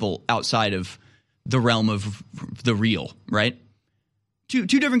true to people outside of the realm of the real, right? Two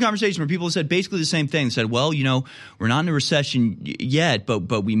different conversations where people said basically the same thing. They said, well, you know, we're not in a recession yet,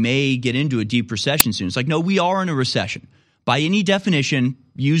 but we may get into a deep recession soon. It's like, no, we are in a recession. By any definition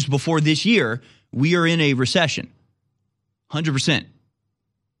used before this year, we are in a recession. 100%.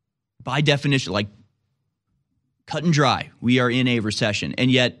 By definition, like, cut and dry, we are in a recession. And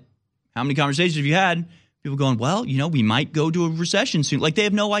yet, how many conversations have you had? People going, well, you know, we might go to a recession soon. Like, they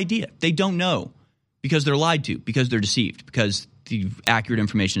have no idea. They don't know because they're lied to, because they're deceived, because the accurate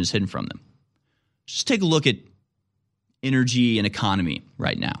information is hidden from them. Just take a look at energy and economy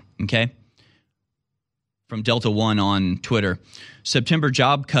right now, okay? From Delta One on Twitter. September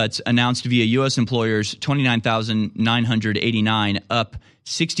job cuts announced via U.S. employers, 29,989, up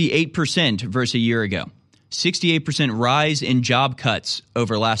 68% versus a year ago. 68% rise in job cuts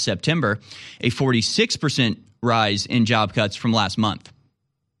over last September, a 46% rise in job cuts from last month.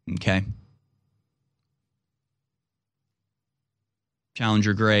 Okay.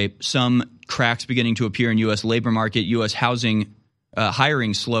 Challenger Gray, some cracks beginning to appear in U.S. labor market, U.S. housing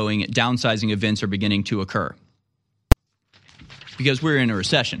hiring slowing, downsizing events are beginning to occur. Because we're in a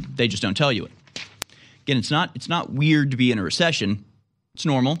recession. They just don't tell you it. Again, it's not weird to be in a recession. It's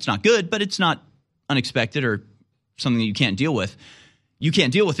normal. It's not good, but it's not unexpected or something that you can't deal with. You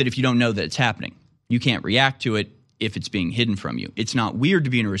can't deal with it if you don't know that it's happening. You can't react to it if it's being hidden from you. It's not weird to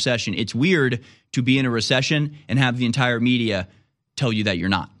be in a recession. It's weird to be in a recession and have the entire media tell you that you're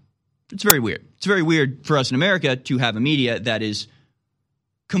not. It's very weird. It's very weird for us in America to have a media that is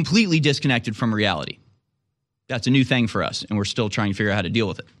completely disconnected from reality. That's a new thing for us, and we're still trying to figure out how to deal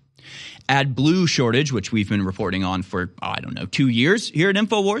with it. AdBlue shortage, which we've been reporting on for, 2 years here at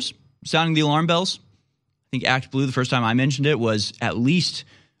InfoWars, sounding the alarm bells. I think ActBlue, the first time I mentioned it, was at least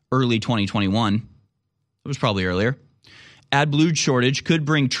early 2021. It was probably earlier. AdBlue shortage could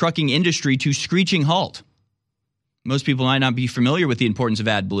bring trucking industry to screeching halt. Most people might not be familiar with the importance of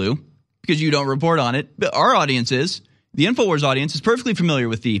AdBlue because you don't report on it, but our audience is. The InfoWars audience is perfectly familiar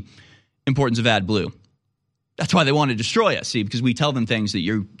with the importance of AdBlue. That's why they want to destroy us, see, because we tell them things that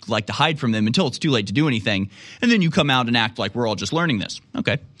you like to hide from them until it's too late to do anything, and then you come out and act like we're all just learning this.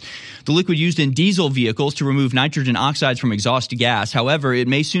 Okay. The liquid used in diesel vehicles to remove nitrogen oxides from exhaust gas. However, it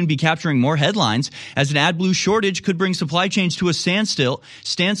may soon be capturing more headlines as an AdBlue shortage could bring supply chains to a standstill,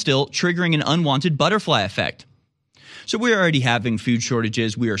 triggering an unwanted butterfly effect. So we're already having food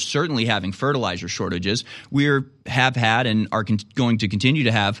shortages. We are certainly having fertilizer shortages. We have had and are going to continue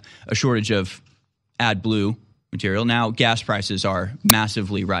to have a shortage of AdBlue material. Now, gas prices are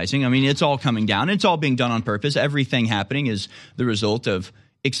massively rising. I mean, it's all coming down. It's all being done on purpose. Everything happening is the result of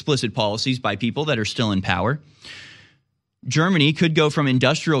explicit policies by people that are still in power. Germany could go from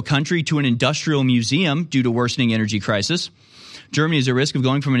industrial country to an industrial museum due to worsening energy crisis. Germany is at risk of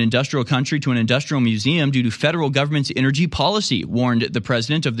going from an industrial country to an industrial museum due to federal government's energy policy, warned the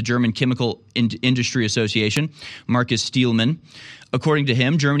president of the German Chemical Industry Association, Markus Steelmann. According to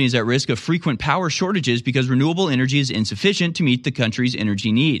him, Germany is at risk of frequent power shortages because renewable energy is insufficient to meet the country's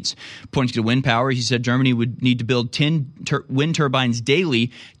energy needs. Pointing to wind power, he said Germany would need to build 10 wind turbines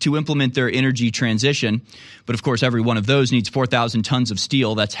daily to implement their energy transition. But of course, every one of those needs 4,000 tons of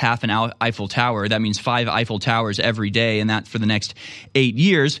steel. That's half an Eiffel Tower. That means 5 Eiffel Towers every day, and that for the next 8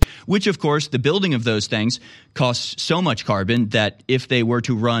 years, which of course, the building of those things costs so much carbon that if they were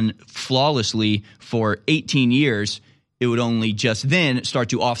to run flawlessly for 18 years, it would only just then start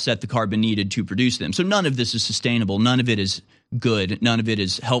to offset the carbon needed to produce them. So none of this is sustainable. None of it is good. None of it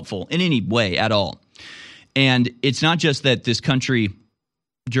is helpful in any way at all. And it's not just that this country,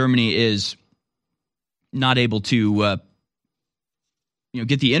 Germany, is not able to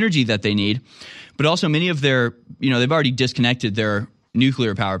get the energy that they need, but also many of their, they've already disconnected their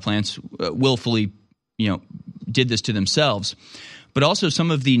nuclear power plants, willfully, did this to themselves. But also some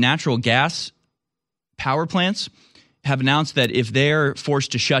of the natural gas power plants have announced that if they're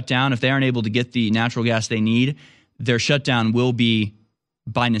forced to shut down, if they aren't able to get the natural gas they need, their shutdown will be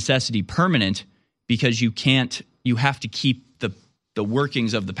by necessity permanent because you have to keep the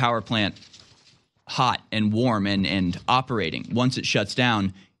workings of the power plant hot and warm and operating. Once it shuts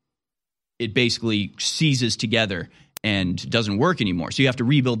down, it basically seizes together and doesn't work anymore. So you have to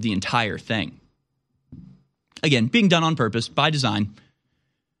rebuild the entire thing. Again, being done on purpose, by design.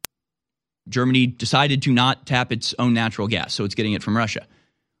 Germany decided to not tap its own natural gas, so it's getting it from Russia.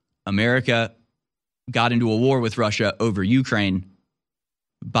 America got into a war with Russia over Ukraine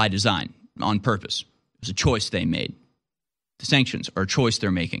by design, on purpose. It was a choice they made. The sanctions are a choice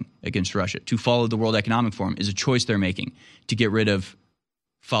they're making against Russia. To follow the World Economic Forum is a choice they're making to get rid of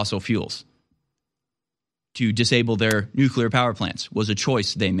fossil fuels. To disable their nuclear power plants was a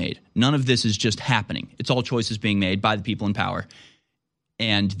choice they made. None of this is just happening. It's all choices being made by the people in power.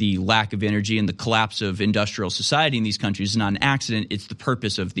 And the lack of energy and the collapse of industrial society in these countries is not an accident. It's the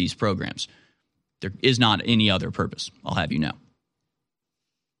purpose of these programs. There is not any other purpose, I'll have you know.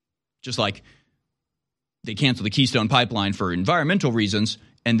 Just like they canceled the Keystone Pipeline for environmental reasons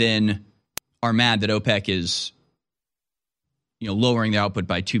and then are mad that OPEC is lowering their output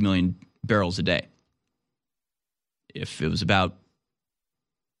by 2 million barrels a day. If it was about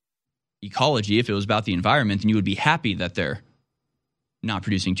ecology, if it was about the environment, then you would be happy that they're not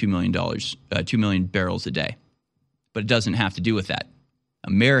producing $2 million barrels a day. But it doesn't have to do with that.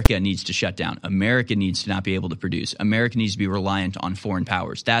 America needs to shut down. America needs to not be able to produce. America needs to be reliant on foreign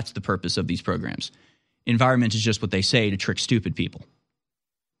powers. That's the purpose of these programs. Environment is just what they say to trick stupid people.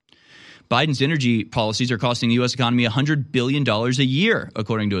 Biden's energy policies are costing the U.S. economy $100 billion a year,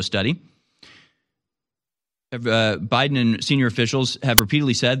 according to a study. Biden and senior officials have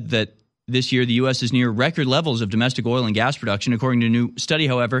repeatedly said that this year, the U.S. is near record levels of domestic oil and gas production. According to a new study,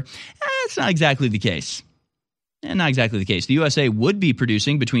 however, it's not exactly the case. Not exactly the case. The USA would be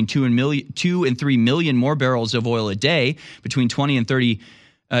producing between 2 and 3 million more barrels of oil a day, between 20 and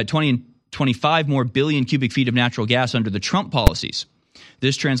 25 more billion cubic feet of natural gas under the Trump policies.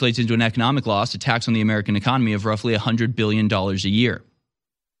 This translates into an economic loss, a tax on the American economy of roughly $100 billion a year.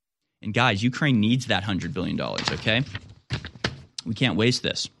 And guys, Ukraine needs that $100 billion, okay? We can't waste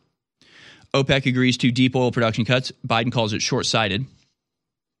this. OPEC agrees to deep oil production cuts. Biden calls it short-sighted.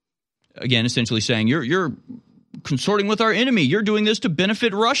 Again, essentially saying, you're consorting with our enemy. You're doing this to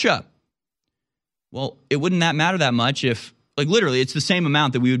benefit Russia. Well, it wouldn't that matter that much if, like, literally, it's the same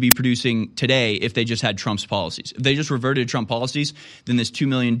amount that we would be producing today if they just had Trump's policies. If they just reverted to Trump policies, then this 2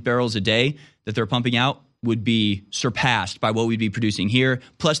 million barrels a day that they're pumping out would be surpassed by what we'd be producing here.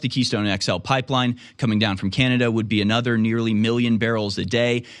 Plus the Keystone XL pipeline coming down from Canada would be another nearly 1 million barrels a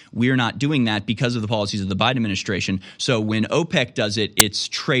day. We're not doing that because of the policies of the Biden administration. So when OPEC does it, it's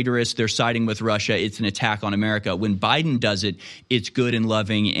traitorous. They're siding with Russia. It's an attack on America. When Biden does it, it's good and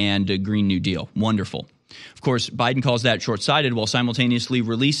loving and a Green New Deal. Wonderful. Of course, Biden calls that short-sighted while simultaneously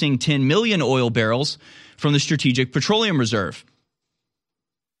releasing 10 million oil barrels from the Strategic Petroleum Reserve.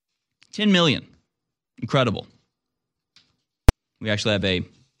 10 million. Incredible. We actually have a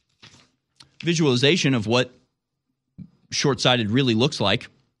visualization of what short-sighted really looks like.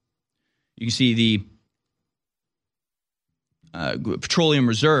 You can see the petroleum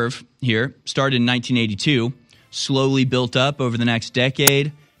reserve here started in 1982, slowly built up over the next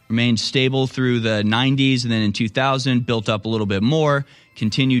decade, remained stable through the 90s, and then in 2000 built up a little bit more,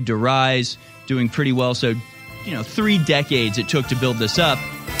 continued to rise, doing pretty well. So, 3 decades it took to build this up,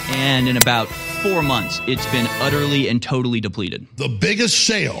 and in about 4 months, it's been utterly and totally depleted. The biggest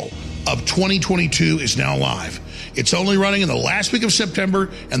sale of 2022 is now live. It's only running in the last week of September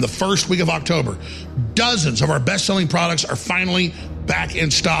and the first week of October. Dozens of our best-selling products are finally back in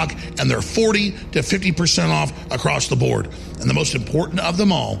stock, and they're 40 to 50% off across the board. And the most important of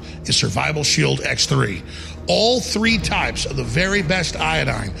them all is Survival Shield X3. All 3 types of the very best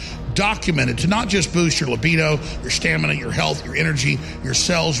iodine, documented to not just boost your libido, your stamina, your health, your energy, your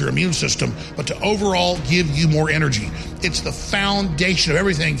cells, your immune system, but to overall give you more energy. It's the foundation of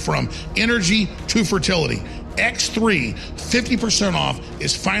everything from energy to fertility. X3, 50% off,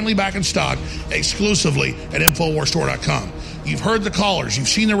 is finally back in stock exclusively at InfoWarsStore.com. You've heard the callers. You've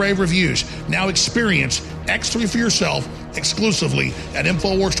seen the rave reviews. Now experience X3 for yourself exclusively at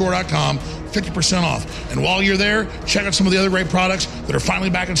InfoWarsStore.com, 50% off. And while you're there, check out some of the other great products that are finally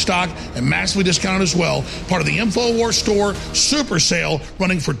back in stock and massively discounted as well. Part of the InfoWars Store Super Sale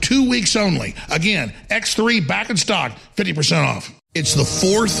running for 2 weeks only. Again, X3 back in stock, 50% off. It's the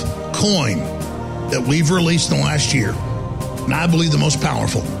 4th coin that we've released in the last year, and I believe the most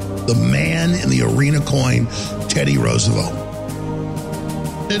powerful, the man in the arena coin, Teddy Roosevelt.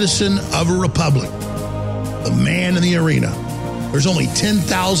 Citizen of a republic, the man in the arena. There's only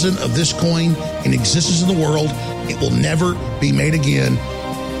 10,000 of this coin in existence in the world. It will never be made again.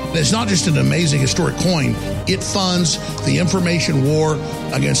 And it's not just an amazing historic coin. It funds the information war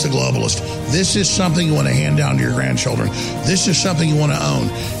against the globalists. This is something you want to hand down to your grandchildren. This is something you want to own.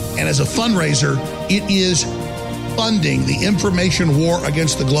 And as a fundraiser, it is funding the information war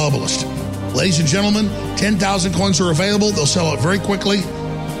against the globalist. Ladies and gentlemen, 10,000 coins are available. They'll sell out very quickly.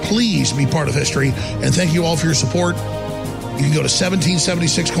 Please be part of history. And thank you all for your support. You can go to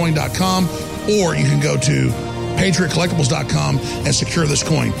 1776coin.com, or you can go to patriotcollectibles.com and secure this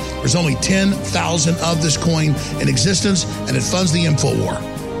coin. There's only 10,000 of this coin in existence, and it funds the info war.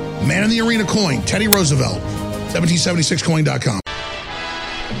 Man in the arena coin, Teddy Roosevelt, 1776coin.com.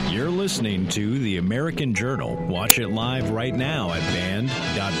 You're listening to The American Journal. Watch it live right now at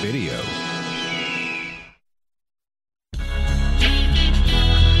band.video.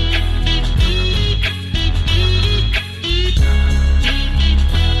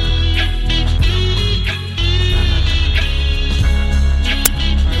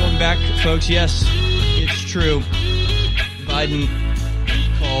 Back, folks. Yes, it's true. Biden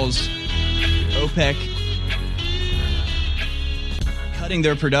calls OPEC cutting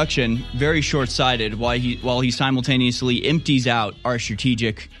their production very short-sighted while he simultaneously empties out our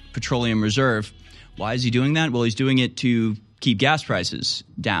strategic petroleum reserve. Why is he doing that? Well, he's doing it to keep gas prices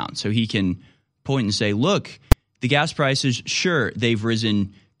down, so he can point and say, look, the gas prices, sure, they've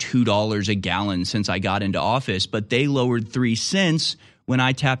risen $2 a gallon since I got into office, but they lowered 3 cents when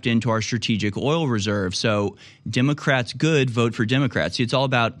I tapped into our strategic oil reserve. So Democrats good, vote for Democrats. See, it's all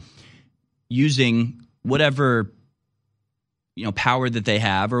about using whatever, power that they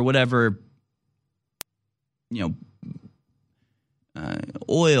have, or whatever,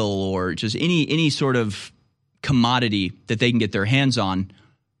 oil or just any sort of commodity that they can get their hands on,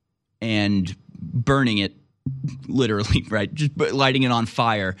 and burning it, literally, right? Just lighting it on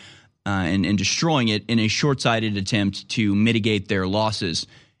fire. And destroying it in a short-sighted attempt to mitigate their losses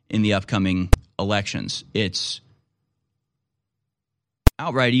in the upcoming elections. It's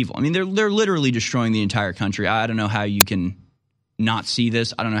outright evil. I mean, they're literally destroying the entire country. I don't know how you can not see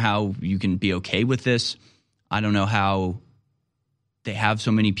this. I don't know how you can be okay with this. I don't know how they have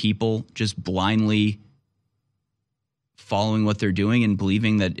so many people just blindly following what they're doing and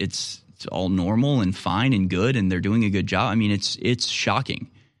believing that it's all normal and fine and good and they're doing a good job. I mean, it's shocking,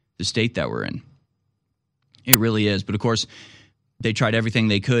 the state that we're in. It really is. But of course, they tried everything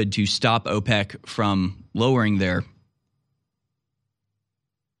they could to stop OPEC from lowering their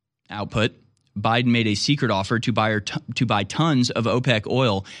output. Biden made a secret offer to buy tons of OPEC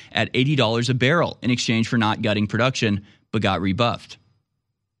oil at $80 a barrel in exchange for not gutting production, but got rebuffed.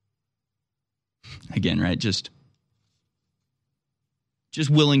 Again, right? Just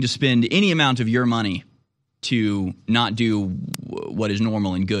willing to spend any amount of your money to not do what is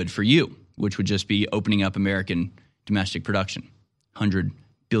normal and good for you, which would just be opening up American domestic production. $100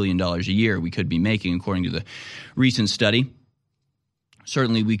 billion a year we could be making, according to the recent study.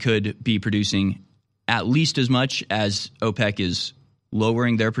 Certainly, we could be producing at least as much as OPEC is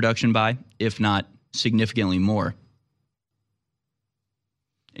lowering their production by, if not significantly more.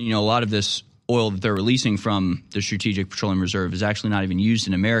 And, you know, a lot of this oil that they're releasing from the Strategic Petroleum Reserve is actually not even used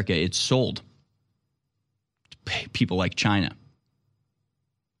in America. It's sold to people like China.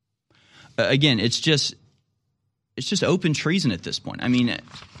 Again, it's just open treason at this point. I mean,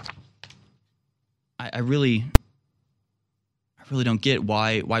 I really don't get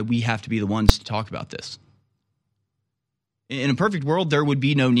why we have to be the ones to talk about this. In a perfect world, there would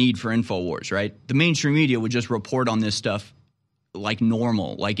be no need for InfoWars, right? The mainstream media would just report on this stuff like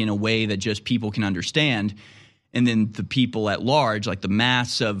normal, like in a way that just people can understand. And then the people at large, like the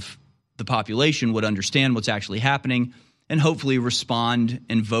mass of the population, would understand what's actually happening and hopefully respond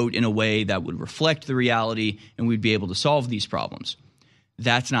and vote in a way that would reflect the reality, and we'd be able to solve these problems.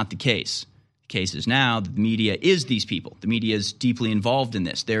 That's not the case. Case is now that the media is these people. The media is deeply involved in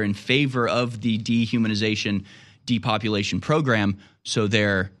this. They're in favor of the dehumanization, depopulation program, so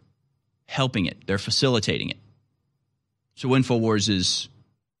they're helping it. They're facilitating it. So InfoWars is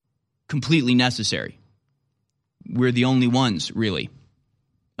completely necessary. We're the only ones, really,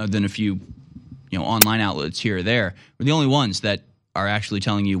 other than a few, online outlets here or there. We're the only ones that are actually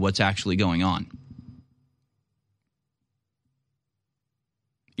telling you what's actually going on.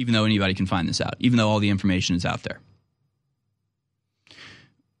 Even though anybody can find this out, even though all the information is out there.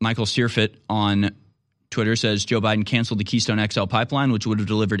 Michael Searfit on Twitter says Joe Biden canceled the Keystone XL pipeline, which would have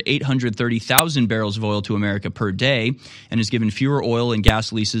delivered 830,000 barrels of oil to America per day and has given fewer oil and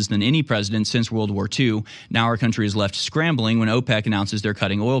gas leases than any president since World War II. Now our country is left scrambling when OPEC announces they're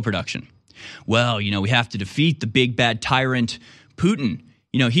cutting oil production. Well, we have to defeat the big bad tyrant Putin.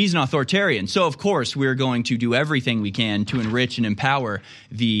 He's an authoritarian. So, of course, we're going to do everything we can to enrich and empower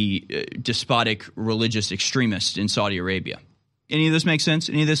the despotic religious extremists in Saudi Arabia. Any of this make sense?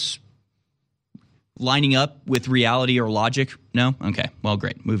 Any of this lining up with reality or logic? No? Okay. Well,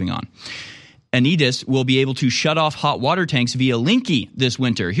 great. Moving on. Anidis will be able to shut off hot water tanks via Linky this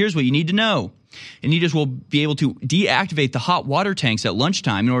winter. Here's what you need to know. Anidis will be able to deactivate the hot water tanks at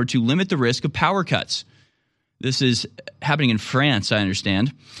lunchtime in order to limit the risk of power cuts. This is happening in France, I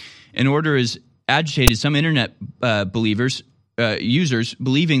understand. An order has agitated some internet users,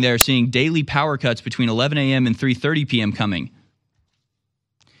 believing they're seeing daily power cuts between 11 a.m. and 3:30 p.m. coming.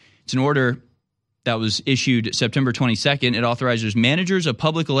 It's an order that was issued September 22nd. It authorizes managers of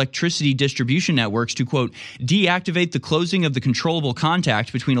public electricity distribution networks to, quote, deactivate the closing of the controllable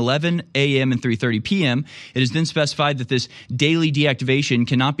contact between 11 a.m. and 3:30 p.m. It is then specified that this daily deactivation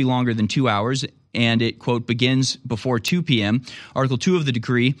cannot be longer than 2 hours, and it, quote, begins before 2 p.m. Article 2 of the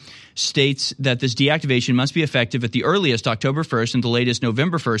decree states that this deactivation must be effective at the earliest October 1st and the latest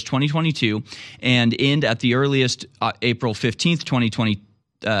November 1st, 2022, and end at the earliest April 15th,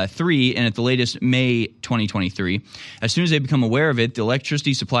 2023, and at the latest May 2023. As soon as they become aware of it, the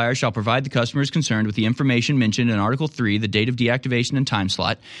electricity supplier shall provide the customers concerned with the information mentioned in Article 3, the date of deactivation and time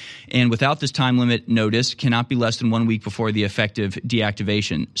slot, and without this time limit, notice cannot be less than 1 week before the effective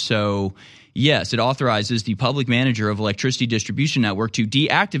deactivation. So, yes, it authorizes the public manager of electricity distribution network to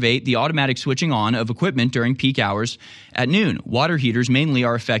deactivate the automatic switching on of equipment during peak hours at noon. Water heaters mainly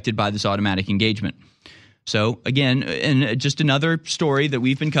are affected by this automatic engagement. So, again, and just another story that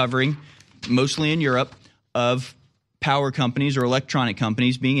we've been covering, mostly in Europe, of power companies or electronic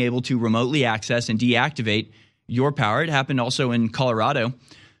companies being able to remotely access and deactivate your power. It happened also in Colorado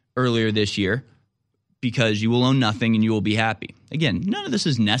earlier this year, because you will own nothing and you will be happy. Again, none of this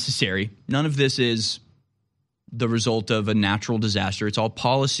is necessary. None of this is the result of a natural disaster. It's all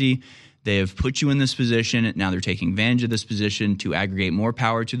policy. They have put you in this position. Now they're taking advantage of this position to aggregate more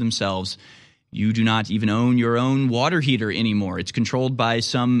power to themselves. You do not even own your own water heater anymore. It's controlled by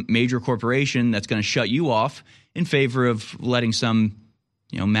some major corporation that's going to shut you off in favor of letting some,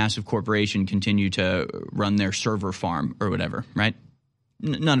 massive corporation continue to run their server farm or whatever, right?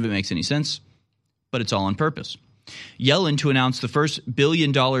 None of it makes any sense, but it's all on purpose. Yellen to announce the first $1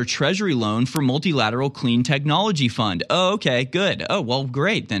 billion Treasury loan for Multilateral Clean Technology Fund. Oh, okay, good. Oh, well,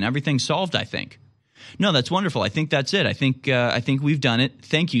 great. Then everything's solved, I think. No, that's wonderful. I think that's it. I think we've done it.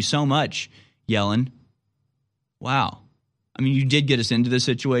 Thank you so much, Yellen. Wow. I mean, you did get us into this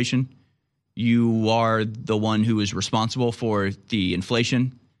situation. You are the one who is responsible for the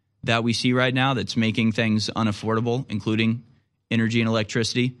inflation that we see right now that's making things unaffordable, including energy and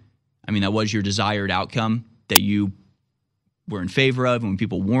electricity. I mean, that was your desired outcome that you were in favor of. And when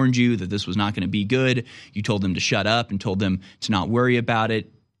people warned you that this was not going to be good, you told them to shut up and told them to not worry about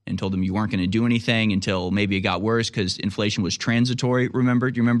it and told them you weren't going to do anything until maybe it got worse because inflation was transitory.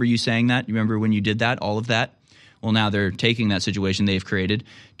 Remember? Do you remember you saying that? You remember when you did that, all of that? Well, now they're taking that situation they've created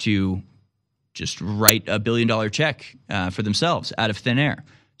to just write $1 billion check for themselves out of thin air.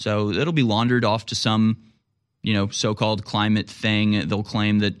 So it'll be laundered off to some, so-called climate thing. They'll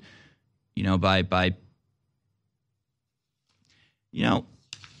claim that, by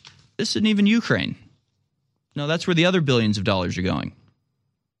this isn't even Ukraine. No, that's where the other billions of dollars are going.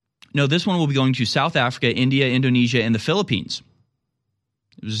 No, this one will be going to South Africa, India, Indonesia, and the Philippines.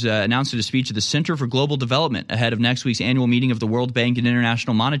 It was announced at a speech at the Center for Global Development ahead of next week's annual meeting of the World Bank and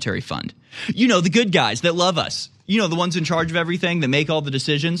International Monetary Fund. The good guys that love us. The ones in charge of everything that make all the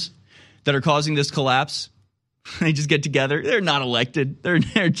decisions that are causing this collapse. They just get together. They're not elected. They're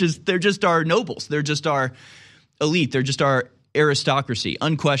just our nobles. They're just our elite. They're just our aristocracy.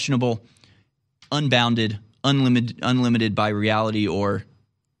 Unquestionable, unbounded, unlimited by reality or,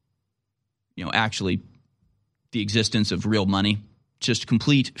 actually the existence of real money. Just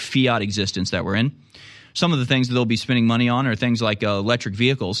complete fiat existence that we're in. Some of the things that they'll be spending money on are things like electric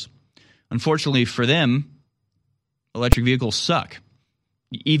vehicles. Unfortunately for them, electric vehicles suck.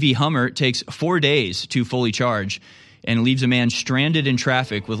 EV Hummer takes 4 days to fully charge and leaves a man stranded in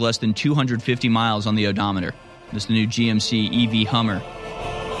traffic with less than 250 miles on the odometer. This is the new GMC EV Hummer.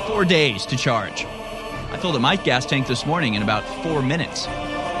 4 days to charge. I filled up my gas tank this morning in about 4 minutes.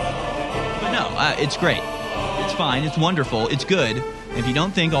 But no, it's great. It's fine. It's wonderful. It's good. If you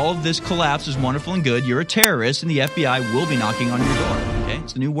don't think all of this collapse is wonderful and good, you're a terrorist, and the FBI will be knocking on your door. Okay?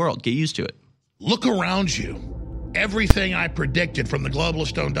 It's the new world. Get used to it. Look around you. Everything I predicted from the Globalist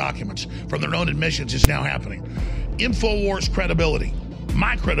Stone documents, from their own admissions, is now happening. InfoWars credibility.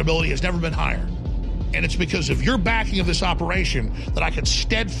 My credibility has never been higher. And it's because of your backing of this operation that I could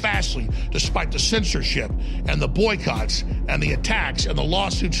steadfastly, despite the censorship and the boycotts and the attacks and the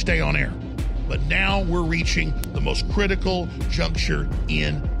lawsuits, stay on air. But now we're reaching the most critical juncture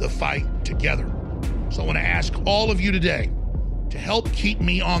in the fight together. So I want to ask all of you today to help keep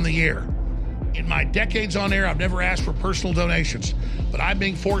me on the air. In my decades on air, I've never asked for personal donations, but I'm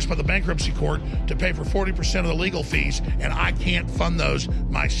being forced by the bankruptcy court to pay for 40% of the legal fees, and I can't fund those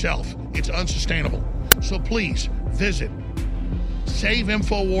myself. It's unsustainable. So please visit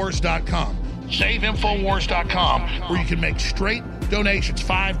SaveInfoWars.com. SaveInfoWars.com, where you can make straight donations,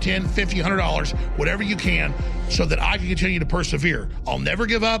 $5, $10, $50, $100, whatever you can, so that I can continue to persevere. I'll never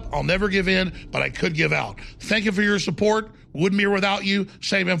give up. I'll never give in, but I could give out. Thank you for your support. Wouldn't be here without you.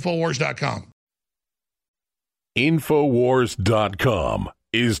 SaveInfoWars.com. Infowars.com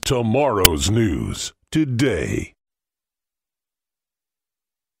is tomorrow's news today.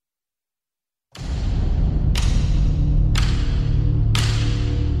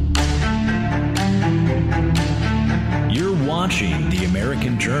 You're watching The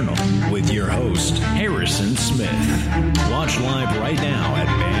American Journal with your host, Harrison Smith. Watch live right now at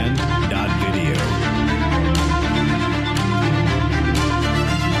band.video.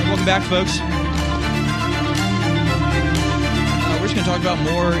 Welcome back, folks. We're just going to talk about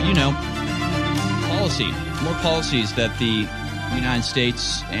more, more policies that the United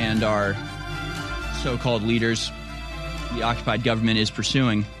States and our so-called leaders, the occupied government, is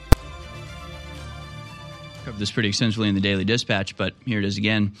pursuing. Covered this pretty extensively in the Daily Dispatch, but here it is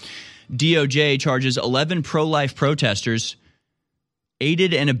again. DOJ charges 11 pro-life protesters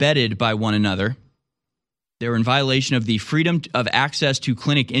aided and abetted by one another. They were in violation of the freedom of access to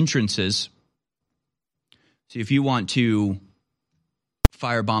clinic entrances. So if you want to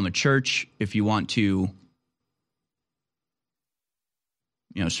firebomb a church, if you want to,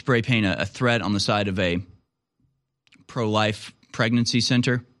 spray paint a threat on the side of a pro-life pregnancy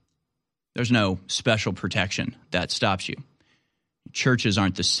center, there's no special protection that stops you. Churches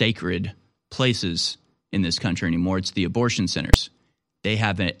aren't the sacred places in this country anymore. It's the abortion centers. They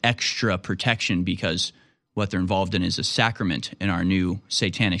have an extra protection because what they're involved in is a sacrament in our new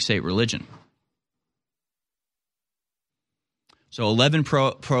satanic state religion. So 11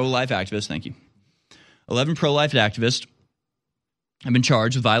 pro-life activists, thank you. 11 pro-life activists have been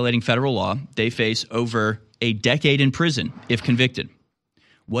charged with violating federal law. They face over a decade in prison if convicted.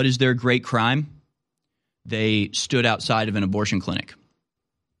 What is their great crime? They stood outside of an abortion clinic.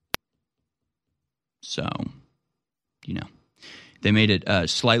 So, they made it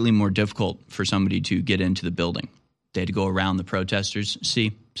slightly more difficult for somebody to get into the building. They had to go around the protesters.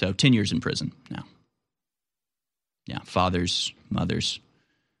 See? So 10 years in prison now. Yeah, fathers, mothers,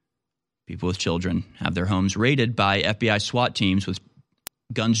 people with children have their homes raided by FBI SWAT teams with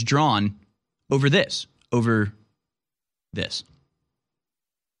guns drawn over this. Of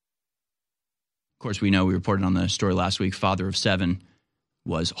course, we know, we reported on the story last week, father of 7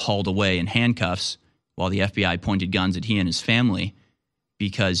 was hauled away in handcuffs while the FBI pointed guns at he and his family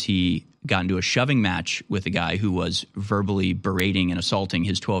because he got into a shoving match with a guy who was verbally berating and assaulting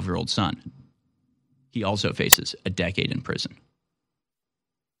his 12-year-old son. He also faces a decade in prison.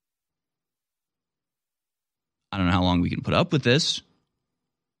 I don't know how long we can put up with this,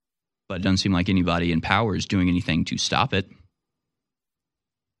 but it doesn't seem like anybody in power is doing anything to stop it.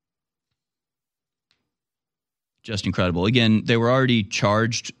 Just incredible. Again, they were already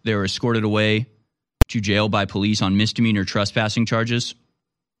charged. They were escorted away to jail by police on misdemeanor trespassing charges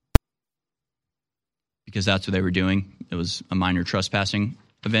because that's what they were doing. It was a minor trespassing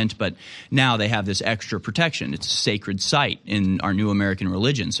event, but now they have this extra protection. It's a sacred site in our new American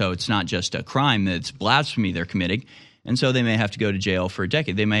religion, so it's not just a crime, it's blasphemy they're committing, and so they may have to go to jail for a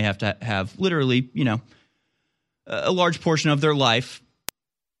decade. They may have to have literally, a large portion of their life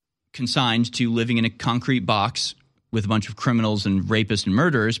consigned to living in a concrete box with a bunch of criminals and rapists and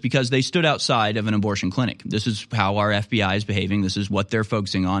murderers because they stood outside of an abortion clinic. This is how our FBI is behaving. This is what they're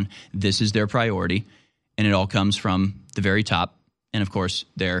focusing on. This is their priority, and it all comes from the very top. And, of course,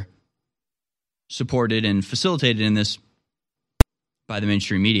 they're supported and facilitated in this by the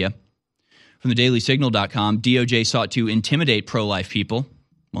mainstream media. From thedailysignal.com, DOJ sought to intimidate pro-life people.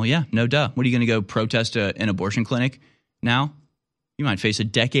 Well, yeah, no duh. What are you going to go protest an abortion clinic now? You might face a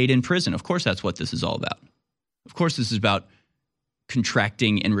decade in prison. Of course, that's what this is all about. Of course, this is about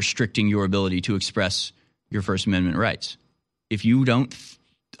contracting and restricting your ability to express your First Amendment rights. If you don't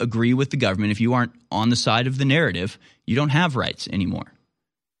agree with the government, if you aren't on the side of the narrative, you don't have rights anymore.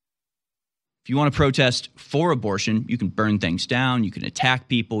 If you want to protest for abortion, you can burn things down, you can attack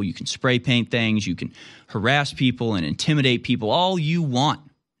people, you can spray paint things, you can harass people and intimidate people, all you want.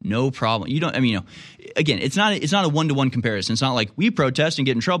 No problem. Again, it's not a one-to-one comparison. It's not like we protest and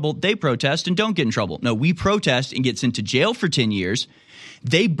get in trouble, they protest and don't get in trouble. No, we protest and get sent to jail for 10 years.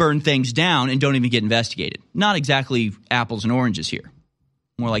 They burn things down and don't even get investigated. Not exactly apples and oranges here.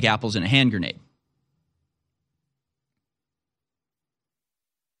 More like apples and a hand grenade.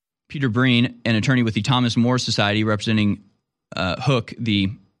 Peter Breen, an attorney with the Thomas More Society representing Hook,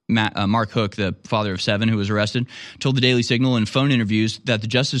 Mark Hook, the father of 7 who was arrested, told the Daily Signal in phone interviews that the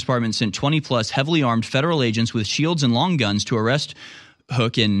Justice Department sent 20-plus heavily armed federal agents with shields and long guns to arrest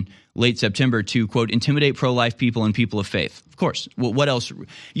Hook in late September to, quote, intimidate pro-life people and people of faith. Of course. Well, what else?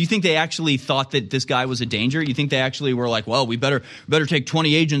 You think they actually thought that this guy was a danger? You think they actually were like, well, we better take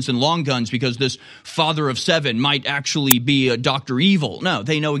 20 agents and long guns because this father of 7 might actually be a Dr. Evil? No,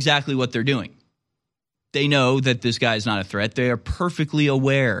 they know exactly what they're doing. They know that this guy is not a threat. They are perfectly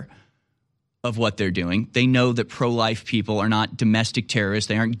aware of what they're doing. They know that pro-life people are not domestic terrorists.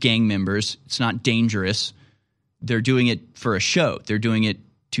 They aren't gang members. It's not dangerous. They're doing it for a show. They're doing it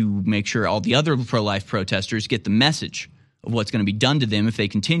to make sure all the other pro-life protesters get the message of what's going to be done to them if they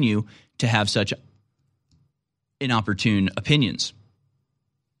continue to have such inopportune opinions.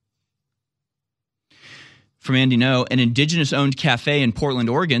 From Andy No, an indigenous-owned cafe in Portland,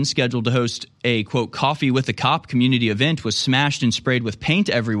 Oregon, scheduled to host a, quote, Coffee with a Cop community event was smashed and sprayed with paint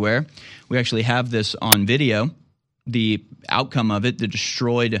everywhere. We actually have this on video, the outcome of it, the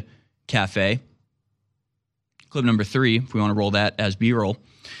destroyed cafe. Clip number 3, if we want to roll that as B-roll.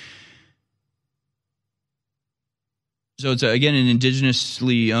 So it's, again, an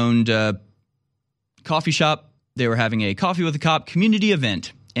indigenously owned coffee shop. They were having a Coffee with a Cop community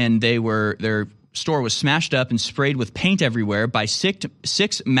event, and their store was smashed up and sprayed with paint everywhere by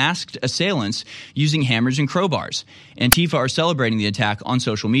six masked assailants using hammers and crowbars. Antifa are celebrating the attack on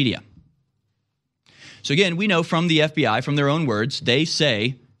social media. So again, we know from the FBI, from their own words, they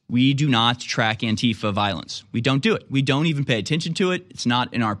say we do not track Antifa violence. We don't do it. We don't even pay attention to it. It's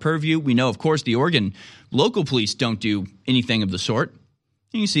not in our purview. We know, of course, the Oregon local police don't do anything of the sort.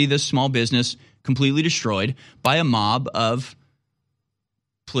 And you see this small business completely destroyed by a mob of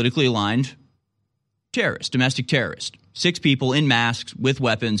politically aligned terrorists, domestic terrorists. 6 people in masks with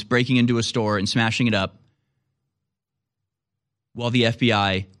weapons breaking into a store and smashing it up while the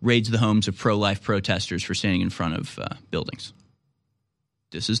FBI raids the homes of pro-life protesters for standing in front of buildings.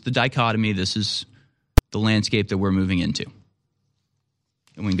 This is the dichotomy. This is the landscape that we're moving into.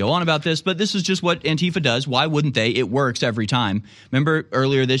 And we can go on about this, but this is just what Antifa does. Why wouldn't they? It works every time. Remember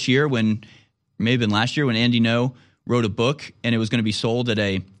earlier this year when may have been last year, when Andy Ngo wrote a book and it was going to be sold at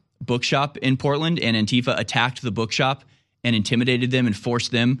a bookshop in Portland, and Antifa attacked the bookshop and intimidated them and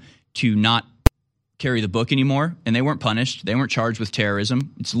forced them to not carry the book anymore. And they weren't punished. They weren't charged with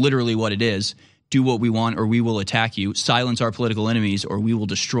terrorism. It's literally what it is. Do what we want or we will attack you. Silence our political enemies or we will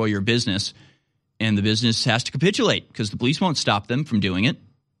destroy your business. And the business has to capitulate because the police won't stop them from doing it.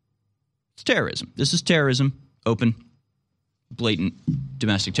 It's terrorism. This is terrorism. Open, blatant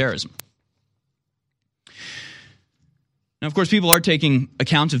domestic terrorism. Now, of course, people are taking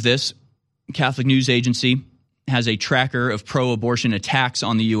account of this. Catholic News Agency has a tracker of pro-abortion attacks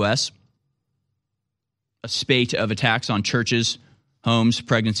on the U.S., a spate of attacks on churches, homes,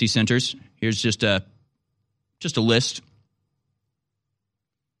 pregnancy centers. Here's just a list.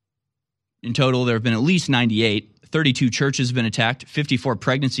 In total, there have been at least 98. 32 churches have been attacked. 54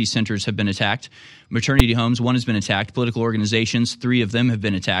 pregnancy centers have been attacked. Maternity homes, 1 has been attacked. Political organizations, 3 of them have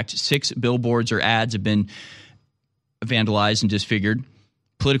been attacked. 6 billboards or ads have been vandalized and disfigured.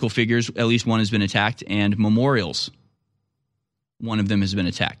 Political figures, at least 1 has been attacked. And memorials, 1 of them has been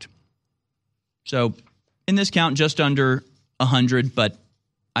attacked. So in this count, just under 100, but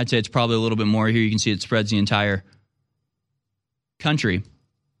I'd say it's probably a little bit more. Here you can see it spreads the entire country.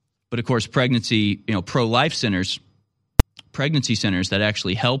 But of course, pro-life centers, pregnancy centers that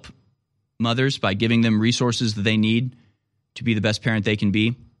actually help mothers by giving them resources that they need to be the best parent they can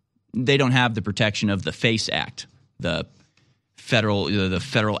be, they don't have the protection of the FACE Act, the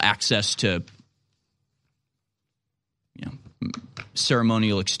federal access to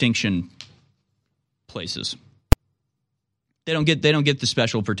ceremonial extinction places. They don't get the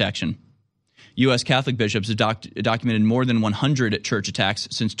special protection. U.S. Catholic bishops have documented more than 100 church attacks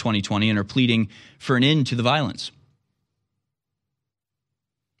since 2020 and are pleading for an end to the violence.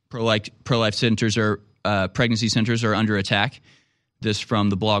 Pro-life centers or pregnancy centers are under attack. This from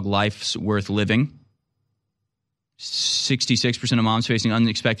the blog Life's Worth Living. 66% of moms facing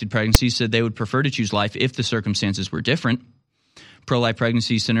unexpected pregnancies said they would prefer to choose life if the circumstances were different. Pro-life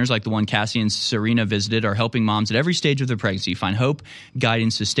pregnancy centers like the one Cassie and Serena visited are helping moms at every stage of their pregnancy find hope,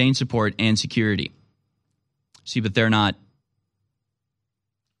 guidance, sustained support, and security. See, but they're not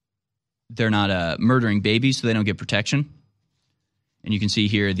murdering babies, so they don't get protection. And you can see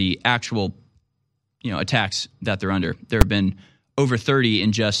here the actual attacks that they're under. There have been over 30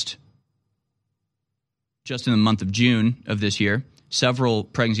 in just in the month of June of this year. Several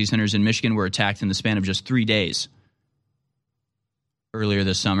pregnancy centers in Michigan were attacked in the span of just 3 days earlier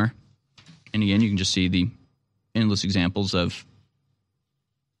this summer. And again, you can just see the endless examples of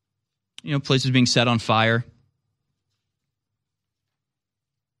places being set on fire,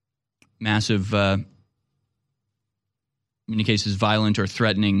 massive, in many cases, violent or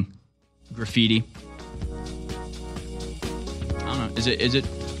threatening graffiti. I don't know. Is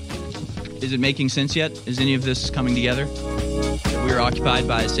it making sense yet? Is any of this coming together? We are occupied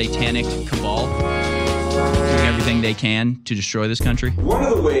by a satanic cabal doing everything they can to destroy this country. One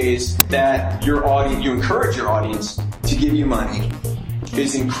of the ways that you encourage your audience to give you money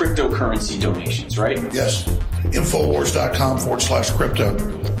is in cryptocurrency donations, right? Yes. Infowars.com/crypto.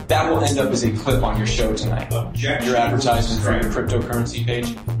 That will end up as a clip on your show tonight. Your advertisement for your cryptocurrency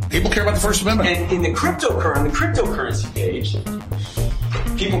page. People care about the First Amendment. And in the cryptocurrency page,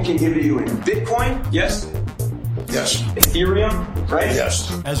 people can give you in Bitcoin, yes? Yes. Ethereum, right? Yes.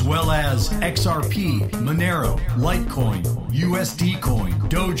 As well as XRP, Monero, Litecoin, USD Coin,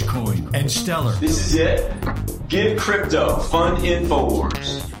 Dogecoin, and Stellar. This is it. Give crypto. Fund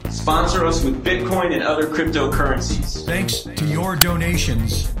InfoWars. Sponsor us with Bitcoin and other cryptocurrencies. Thanks to your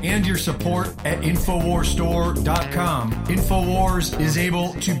donations and your support at InfoWarsStore.com, InfoWars is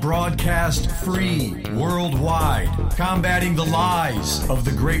able to broadcast free worldwide, combating the lies of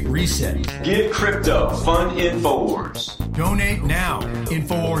the Great Reset. Give crypto. Fund InfoWars. Donate now.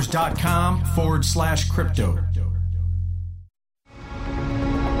 InfoWars.com/crypto.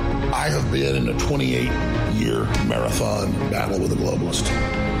 I have been in a 28-year marathon battle with a globalist.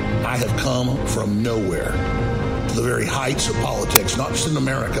 I have come from nowhere to the very heights of politics, not just in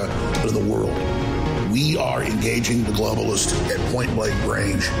America, but in the world. We are engaging the globalists at point-blank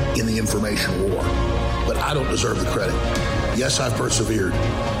range in the information war. But I don't deserve the credit. Yes, I've persevered,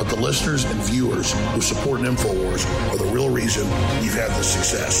 but the listeners and viewers who support InfoWars are the real reason we've had this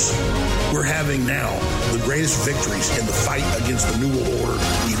success. We're having now the greatest victories in the fight against the New World Order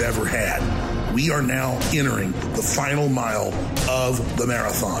we've ever had. We are now entering the final mile of the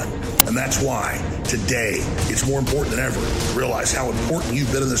marathon. And that's why today it's more important than ever to realize how important you've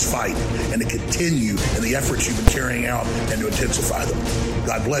been in this fight and to continue in the efforts you've been carrying out and to intensify them.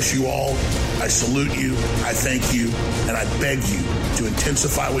 God bless you all. I salute you, I thank you, and I beg you to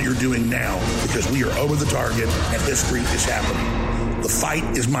intensify what you're doing now, because we are over the target and history is happening. The fight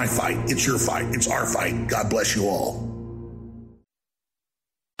is my fight. It's your fight. It's our fight. God bless you all.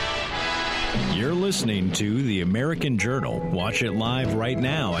 You're listening to The American Journal. Watch it live right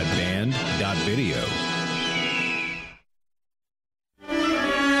now at band.video.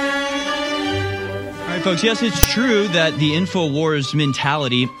 All right, folks, yes, it's true that the InfoWars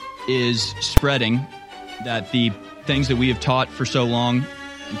mentality is spreading, that the things that we have taught for so long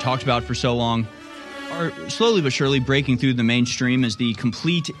and talked about for so long are slowly but surely breaking through the mainstream as the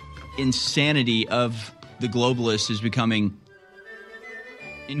complete insanity of the globalists is becoming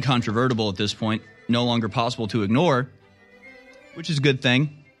incontrovertible at this point, no longer possible to ignore, which is a good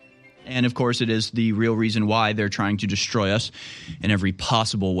thing. And of course, it is the real reason why they're trying to destroy us in every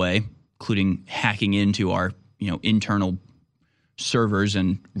possible way, including hacking into our, internal servers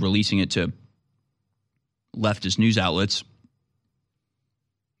and releasing it to leftist news outlets.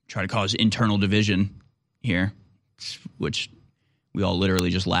 Try to cause internal division here, which we all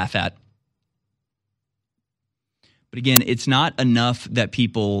literally just laugh at. But again, it's not enough that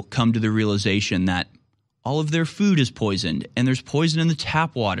people come to the realization that all of their food is poisoned, and there's poison in the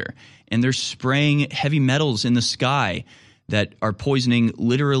tap water, and they're spraying heavy metals in the sky that are poisoning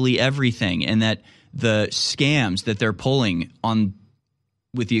literally everything, and that the scams that they're pulling on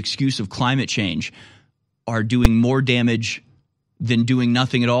with the excuse of climate change are doing more damage than doing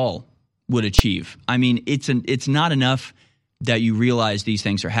nothing at all would achieve. I mean, it's not enough that you realize these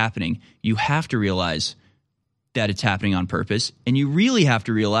things are happening. You have to realize that it's happening on purpose, and you really have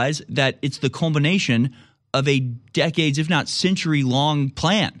to realize that it's the culmination of a decades, if not century-long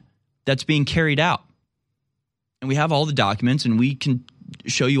plan that's being carried out. And we have all the documents, and we can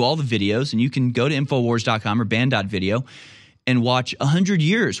show you all the videos, and you can go to Infowars.com or band.video and watch 100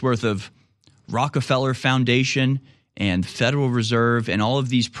 years worth of Rockefeller Foundation and Federal Reserve and all of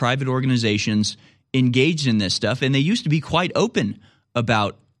these private organizations engaged in this stuff. And they used to be quite open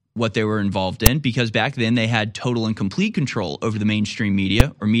about what they were involved in, because back then they had total and complete control over the mainstream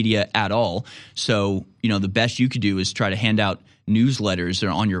media or media at all. So, the best you could do is try to hand out newsletters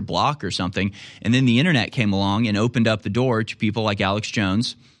on your block or something. And then the internet came along and opened up the door to people like Alex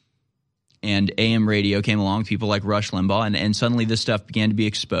Jones, and AM radio came along, people like Rush Limbaugh, and suddenly this stuff began to be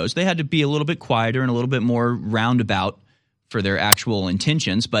exposed. They had to be a little bit quieter and a little bit more roundabout for their actual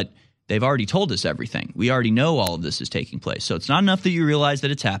intentions, but they've already told us everything. We already know all of this is taking place. So it's not enough that you realize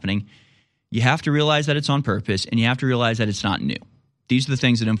that it's happening. You have to realize that it's on purpose, and you have to realize that it's not new. These are the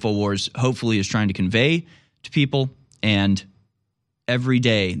things that InfoWars hopefully is trying to convey to people, and every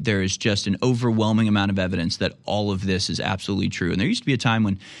day there is just an overwhelming amount of evidence that all of this is absolutely true. And there used to be a time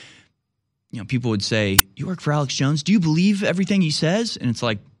when people would say, "You work for Alex Jones? Do you believe everything he says?" And it's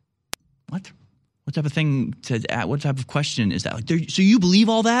like, what? What type of thing what type of question is that? Like, so you believe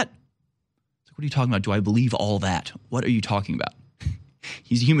all that? What are you talking about? Do I believe all that? What are you talking about?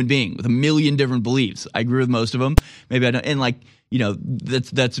 He's a human being with a million different beliefs. I agree with most of them. Maybe I don't. And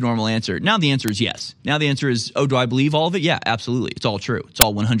that's a normal answer. Now the answer is yes. Now the answer is, do I believe all of it? Yeah, absolutely. It's all true. It's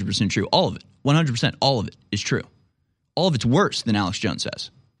all 100% true. All of it. 100%. All of it is true. All of it's worse than Alex Jones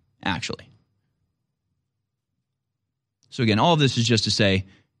says, actually. So again, all of this is just to say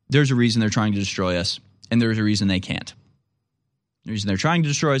there's a reason they're trying to destroy us, and there's a reason they can't. The reason they're trying to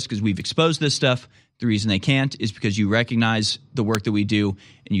destroy us is because we've exposed this stuff. The reason they can't is because you recognize the work that we do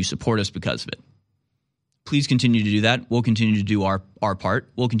and you support us because of it. Please continue to do that. We'll continue to do our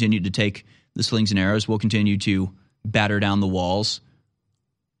part. We'll continue to take the slings and arrows. We'll continue to batter down the walls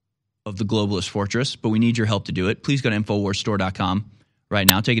of the globalist fortress, but we need your help to do it. Please go to InfoWarsStore.com right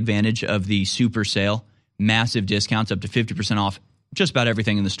now. Take advantage of the super sale. Massive discounts, up to 50% off just about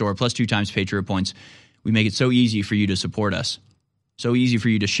everything in the store, plus 2 times Patriot points. We make it so easy for you to support us. So easy for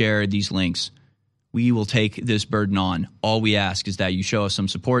you to share these links. We will take this burden on. All we ask is that you show us some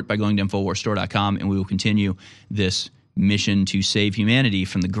support by going to InfoWarsStore.com, and we will continue this mission to save humanity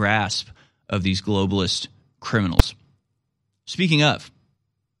from the grasp of these globalist criminals. Speaking of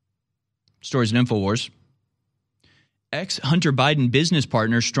stories in InfoWars, ex-Hunter Biden business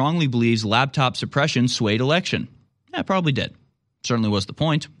partner strongly believes laptop suppression swayed election. Yeah, it probably did. Certainly was the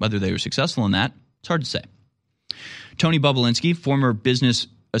point. Whether they were successful in that, it's hard to say. Tony Bobulinski, former business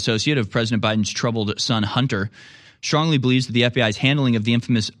associate of President Biden's troubled son Hunter, strongly believes that the FBI's handling of the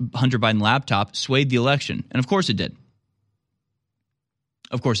infamous Hunter Biden laptop swayed the election. And of course it did.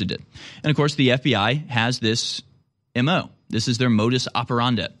 Of course it did. And of course the FBI has this MO. This is their modus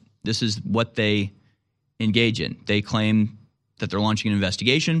operandi. This is what they engage in. They claim that they're launching an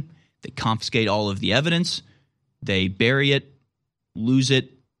investigation. They confiscate all of the evidence. They bury it, lose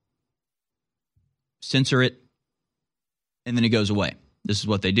it, censor it, and then it goes away. This is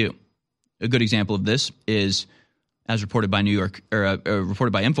what they do. A good example of this is, as reported by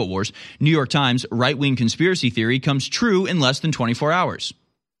reported by InfoWars, New York Times right-wing conspiracy theory comes true in less than 24 hours.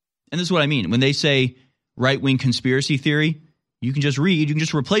 And this is what I mean. When they say right-wing conspiracy theory, you can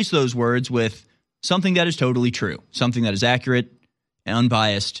just replace those words with something that is totally true, something that is accurate and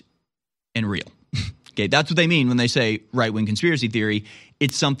unbiased and real. Okay, that's what they mean when they say right-wing conspiracy theory.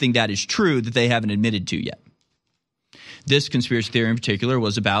 It's something that is true that they haven't admitted to yet. This conspiracy theory in particular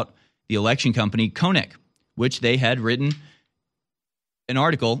was about the election company Konnech, which they had written an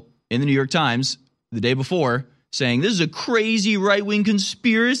article in the New York Times the day before saying, this is a crazy right-wing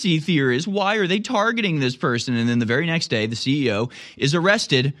conspiracy theorist. Why are they targeting this person? And then the very next day, the CEO is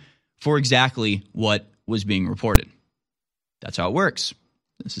arrested for exactly what was being reported. That's how it works.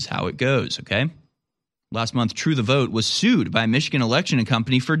 This is how it goes, okay? Last month, True the Vote was sued by a Michigan election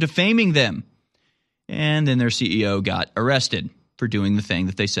company for defaming them. And then their CEO got arrested for doing the thing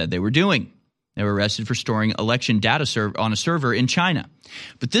that they said they were doing. They were arrested for storing election data on a server in China.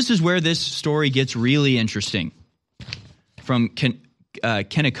 But this is where this story gets really interesting. From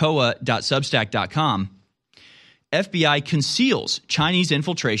Kenekoa.substack.com, FBI conceals Chinese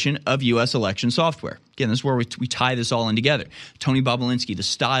infiltration of U.S. election software. Again, this is where we tie this all in together. Tony Bobulinski, the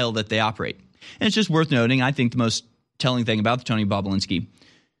style that they operate. And it's just worth noting, I think the most telling thing about the Tony Bobulinski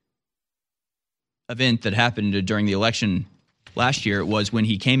event that happened during the election last year was when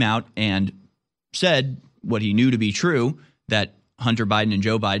he came out and said what he knew to be true, that Hunter Biden and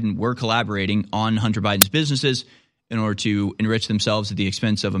Joe Biden were collaborating on Hunter Biden's businesses in order to enrich themselves at the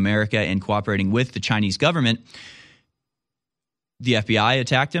expense of America and cooperating with the Chinese government. The FBI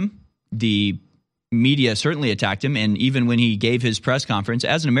attacked him. The media certainly attacked him. And even when he gave his press conference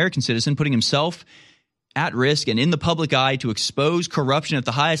as an American citizen, putting himself at risk and in the public eye to expose corruption at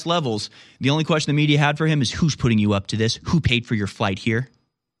the highest levels, the only question the media had for him is, who's putting you up to this? Who paid for your flight here?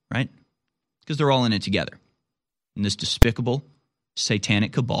 Right? Because they're all in it together in this despicable,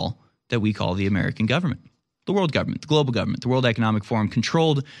 satanic cabal that we call the American government, the world government, the global government, the World Economic Forum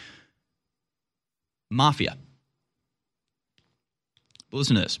controlled mafia. But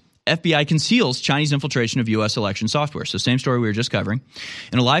listen to this. FBI conceals Chinese infiltration of U.S. election software. So same story we were just covering.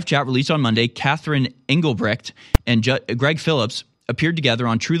 In a live chat released on Monday, Catherine Engelbrecht and Greg Phillips appeared together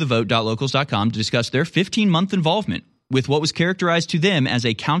on truethevote.locals.com to discuss their 15-month involvement with what was characterized to them as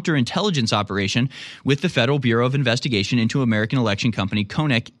a counterintelligence operation with the Federal Bureau of Investigation into American election company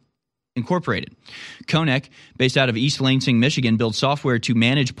Konnech Incorporated. Konnech, based out of East Lansing, Michigan, builds software to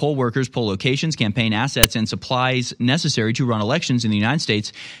manage poll workers, poll locations, campaign assets, and supplies necessary to run elections in the United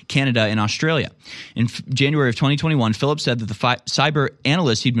States, Canada, and Australia. In January of 2021, Phillips said that the cyber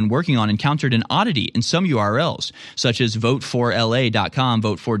analyst he'd been working on encountered an oddity in some URLs, such as voteforla.com,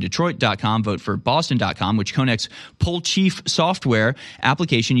 votefordetroit.com, voteforboston.com, which Konnech's poll chief software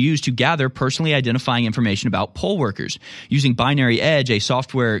application used to gather personally identifying information about poll workers. Using Binary Edge, a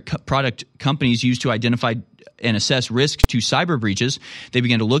software product companies use to identify and assess risk to cyber breaches, they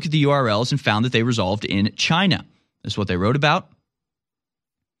began to look at the URLs and found that they resolved in China. That's what they wrote about.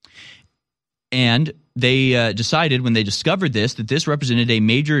 And they decided when they discovered this, that this represented a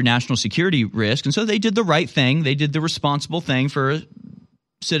major national security risk. And so they did the right thing. They did the responsible thing for a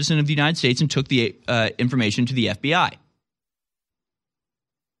citizen of the United States and took the information to the FBI.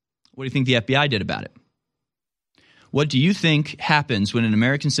 What do you think the FBI did about it? What do you think happens when an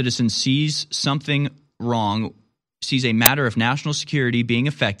American citizen sees something wrong, sees a matter of national security being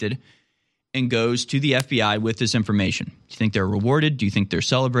affected, and goes to the FBI with this information? Do you think they're rewarded? Do you think they're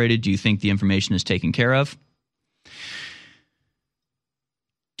celebrated? Do you think the information is taken care of?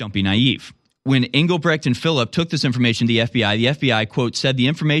 Don't be naive. When Engelbrecht and Phillip took this information to the FBI, quote, said the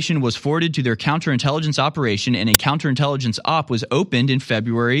information was forwarded to their counterintelligence operation and a counterintelligence op was opened in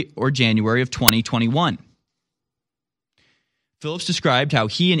February or January of 2021. Phillips described how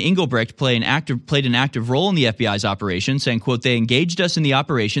he and Engelbrecht played an active role in the FBI's operation, saying, quote, they engaged us in the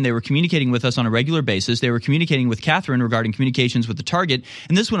operation. They were communicating with us on a regular basis. They were communicating with Catherine regarding communications with the target,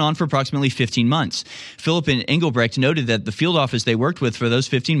 and this went on for approximately 15 months. Phillip and Engelbrecht noted that the field office they worked with for those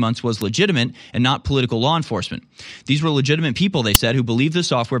 15 months was legitimate and not political law enforcement. These were legitimate people, they said, who believed the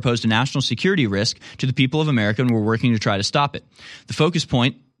software posed a national security risk to the people of America and were working to try to stop it. The focus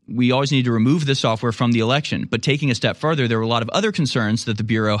point: we always need to remove the software from the election. But taking a step further, there were a lot of other concerns that the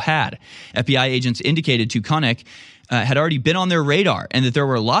Bureau had. FBI agents indicated to Konnech had already been on their radar and that there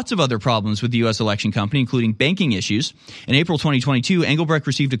were lots of other problems with the U.S. election company, including banking issues. In April 2022, Engelbrecht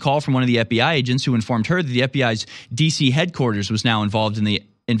received a call from one of the FBI agents who informed her that the FBI's D.C. headquarters was now involved in the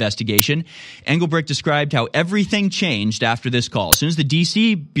investigation. Engelbrecht described how everything changed after this call. As soon as the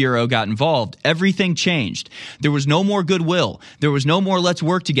D.C. Bureau got involved, everything changed. There was no more goodwill. There was no more let's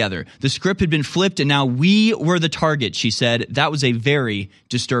work together. The script had been flipped, and now we were the target, she said. That was a very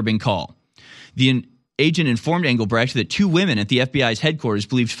disturbing call. The agent informed Engelbrecht that 2 women at the FBI's headquarters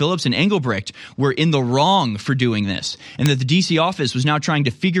believed Phillips and Engelbrecht were in the wrong for doing this, and that the D.C. office was now trying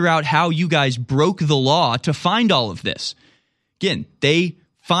to figure out how you guys broke the law to find all of this. Again, they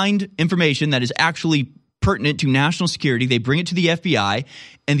find information that is actually pertinent to national security. They bring it to the FBI,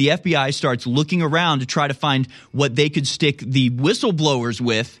 and the FBI starts looking around to try to find what they could stick the whistleblowers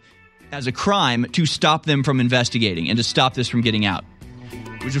with as a crime to stop them from investigating and to stop this from getting out.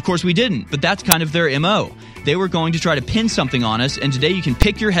 Which, of course, we didn't, but that's kind of their MO. They were going to try to pin something on us, and today you can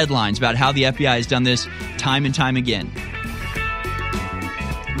pick your headlines about how the FBI has done this time and time again.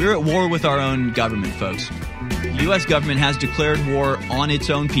 We're at war with our own government, folks. The U.S. government has declared war on its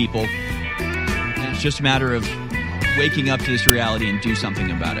own people, and it's just a matter of waking up to this reality and do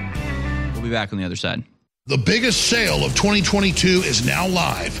something about it. We'll be back on the other side. The biggest sale of 2022 is now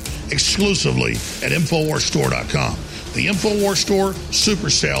live exclusively at InfoWarsStore.com. The InfoWars Store Super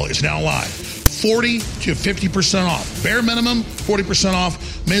Sale is now live. 40 to 50% off. Bare minimum, 40%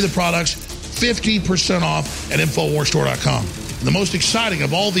 off. Many of the products, 50% off at InfoWarsStore.com. And the most exciting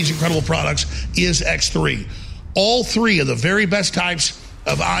of all these incredible products is X3. All 3 of the very best types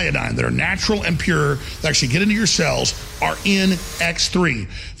of iodine that are natural and pure that actually get into your cells are in X3.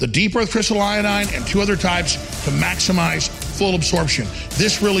 The deep earth crystal iodine and 2 other types to maximize full absorption.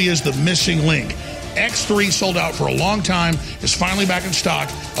 This really is the missing link. X3 sold out for a long time, is finally back in stock,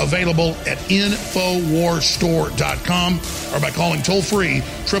 available at InfoWarsStore.com or by calling toll-free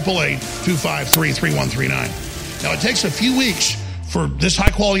 888-253-3139. Now, it takes a few weeks for this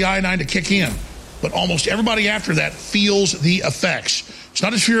high-quality iodine to kick in, but almost everybody after that feels the effects. It's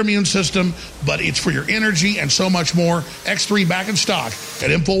not just for your immune system, but it's for your energy and so much more. X3 back in stock at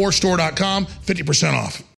InfoWarsStore.com, 50% off.